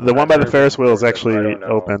 difference? The one by the Ferris wheel is actually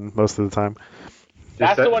open most of the time.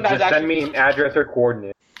 That's the one that's just send me an address or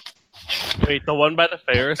coordinate. Wait, the one by the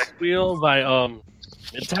Ferris wheel by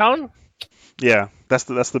Midtown? Yeah, that's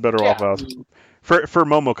the better Waffle House. For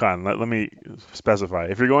MomoCon, let me specify.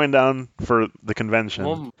 If you're going down for the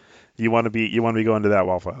convention, you want to be going to that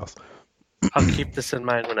Waffle House. I'll keep this in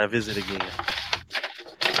mind when I visit again.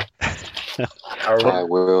 I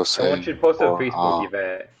will say. Someone should post a Facebook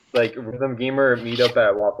event, like Rhythm Gamer meetup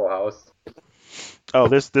at Waffle House. Oh,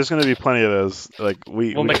 there's going to be plenty of those. Like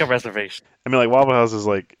we'll make a reservation. I mean, like Waffle House is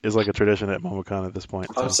like a tradition at MomoCon at this point.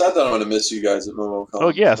 So. I'm sad that I'm going to miss you guys at MomoCon. Oh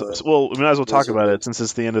yes, well we might as well talk about it since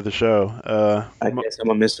it's the end of the show. I guess I'm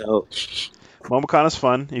gonna miss out. MomoCon is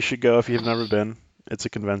fun. You should go if you've never been. It's a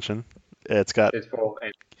convention. It's full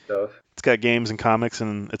of stuff. It's got games and comics,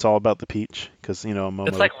 and it's all about the peach because Momo.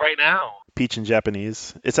 It's like right now. Peach in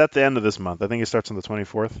Japanese. It's at the end of this month. I think it starts on the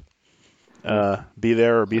 24th. Be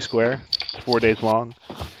there or be square. 4 days long.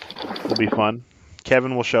 It'll be fun.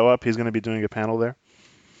 Kevin will show up. He's going to be doing a panel there.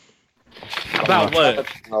 About what?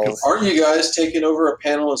 Aren't you guys taking over a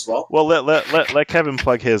panel as well? Well, let Kevin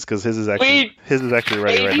plug his because his is actually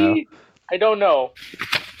ready right now. I don't know.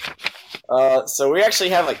 So we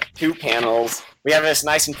actually have like 2 panels. We have this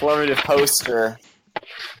nice informative poster to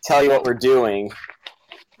tell you what we're doing.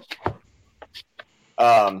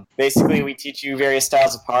 Basically, we teach you various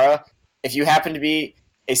styles of para. If you happen to be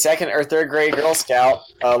a 2nd or 3rd grade Girl Scout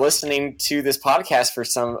listening to this podcast for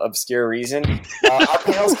some obscure reason, our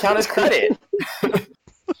panels count as credit.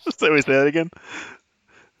 So we say that again?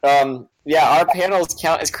 Yeah, our panels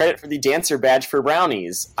count as credit for the dancer badge for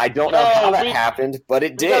brownies. I don't know how that happened, but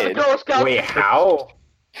it did. Wait, how?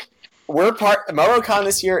 MomoCon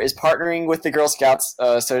this year is partnering with the Girl Scouts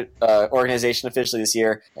organization officially this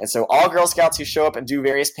year, and so all Girl Scouts who show up and do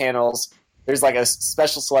various panels, there's like a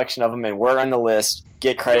special selection of them, and we're on the list.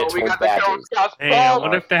 Get credit towards badges. Hey, I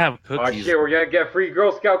wonder if they have cookies. Oh shit, we're gonna get free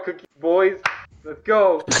Girl Scout cookies, boys. Let's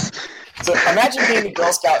go. So imagine being a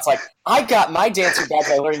Girl Scout. It's like, I got my dancer badge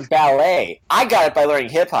by learning ballet. I got it by learning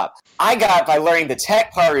hip hop. I got it by learning the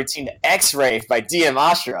tech part routine to X-Ray by DM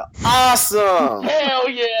Ashra. Awesome! Hell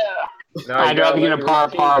yeah! I'd rather get a par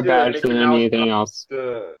badge than anything else.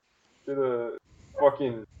 To the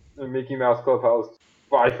fucking Mickey Mouse Clubhouse.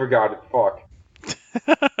 I forgot it. Fuck.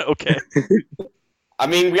 Okay. I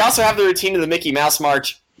mean, we also have the routine of the Mickey Mouse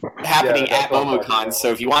March happening Yeah, at MomoCon,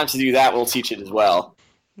 so if you want to do that, we'll teach it as well.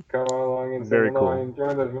 Come along and Very sing cool. along,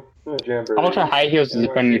 join the jamboree. Ultra High Heels is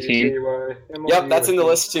a fun routine. Yep, that's in the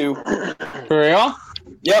list too. For real?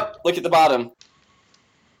 Yep, look at the bottom.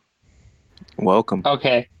 Welcome.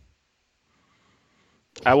 Okay.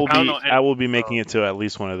 I will be making it to at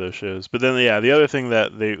least one of those shows. But then, yeah, the other thing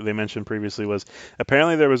that they mentioned previously was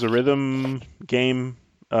apparently there was a rhythm game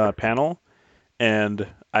panel, and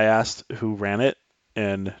I asked who ran it,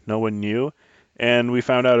 and no one knew. And we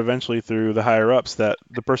found out eventually through the higher ups that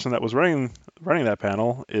the person that was running that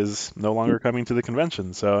panel is no longer coming to the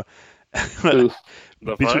convention. So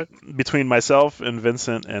between myself and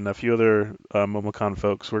Vincent and a few other MomoCon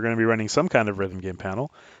folks, we're going to be running some kind of rhythm game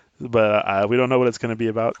panel. But we don't know what it's going to be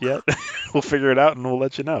about yet. We'll figure it out and we'll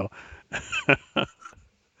let you know.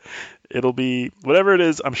 It'll be whatever it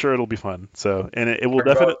is. I'm sure it'll be fun. So, and it will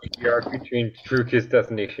definitely. We are featuring True Kiss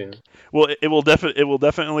Destination. Well, it will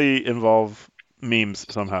definitely involve memes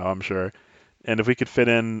somehow. I'm sure. And if we could fit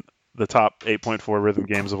in the top 8.4 rhythm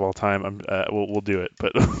games of all time, we'll do it.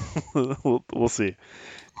 But we'll see.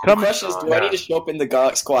 The question is, do I need to show up in the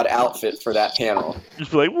Garlic Squad outfit for that panel? Just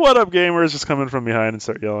be like, "What up, gamers?" Just come in from behind and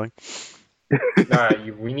start yelling. Nah,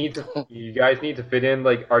 you guys need to fit in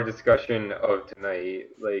like our discussion of tonight,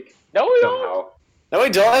 like no, we somehow. don't. No,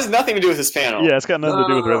 it has nothing to do with this panel. Yeah, it's got nothing to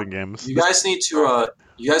do with rhythm games. You guys need to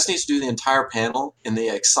do the entire panel in the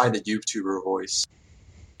excited YouTuber voice.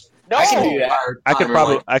 No, I can do that.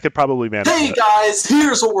 I could probably manage. Hey that. guys,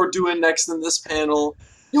 here's what we're doing next in this panel.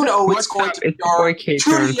 You know it's going to be our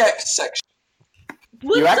 2DX section.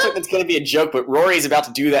 You act like it's going to be a joke, but Rory's about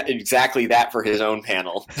to do that exactly that for his own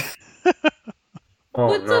panel.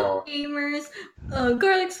 What's up, gamers?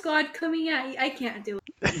 Garlic Squad coming at you. I can't do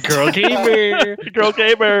it. Girl gamer, girl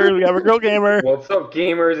gamer. We have a girl gamer. What's up,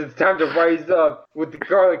 gamers? It's time to rise up with the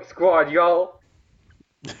Garlic Squad, y'all.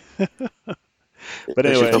 But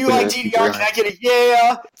anyway, if you like DDR, can I get a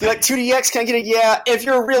yeah? If you like 2DX, can I get a yeah? If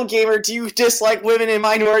you're a real gamer, do you dislike women and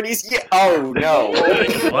minorities? Yeah. Oh no.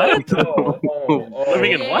 What?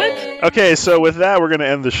 Living in what? Okay, so with that, we're gonna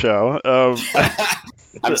end the show.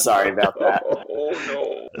 I'm sorry about that.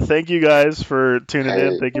 Thank you guys for tuning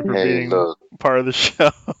in. Thank you for being part of the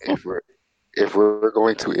show. If we're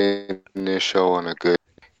going to end this show on a good,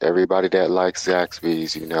 everybody that likes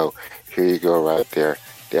Zaxby's, here you go right there.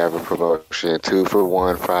 They have a promotion,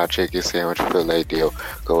 2-for-1 fried chicken sandwich filet deal.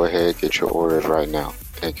 Go ahead, get your orders right now.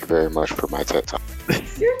 Thank you very much for my TED Talk.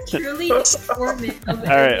 You're truly informative. All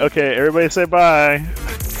right, okay, everybody say bye.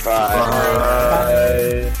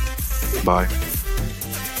 Bye. Bye.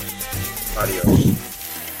 Adios.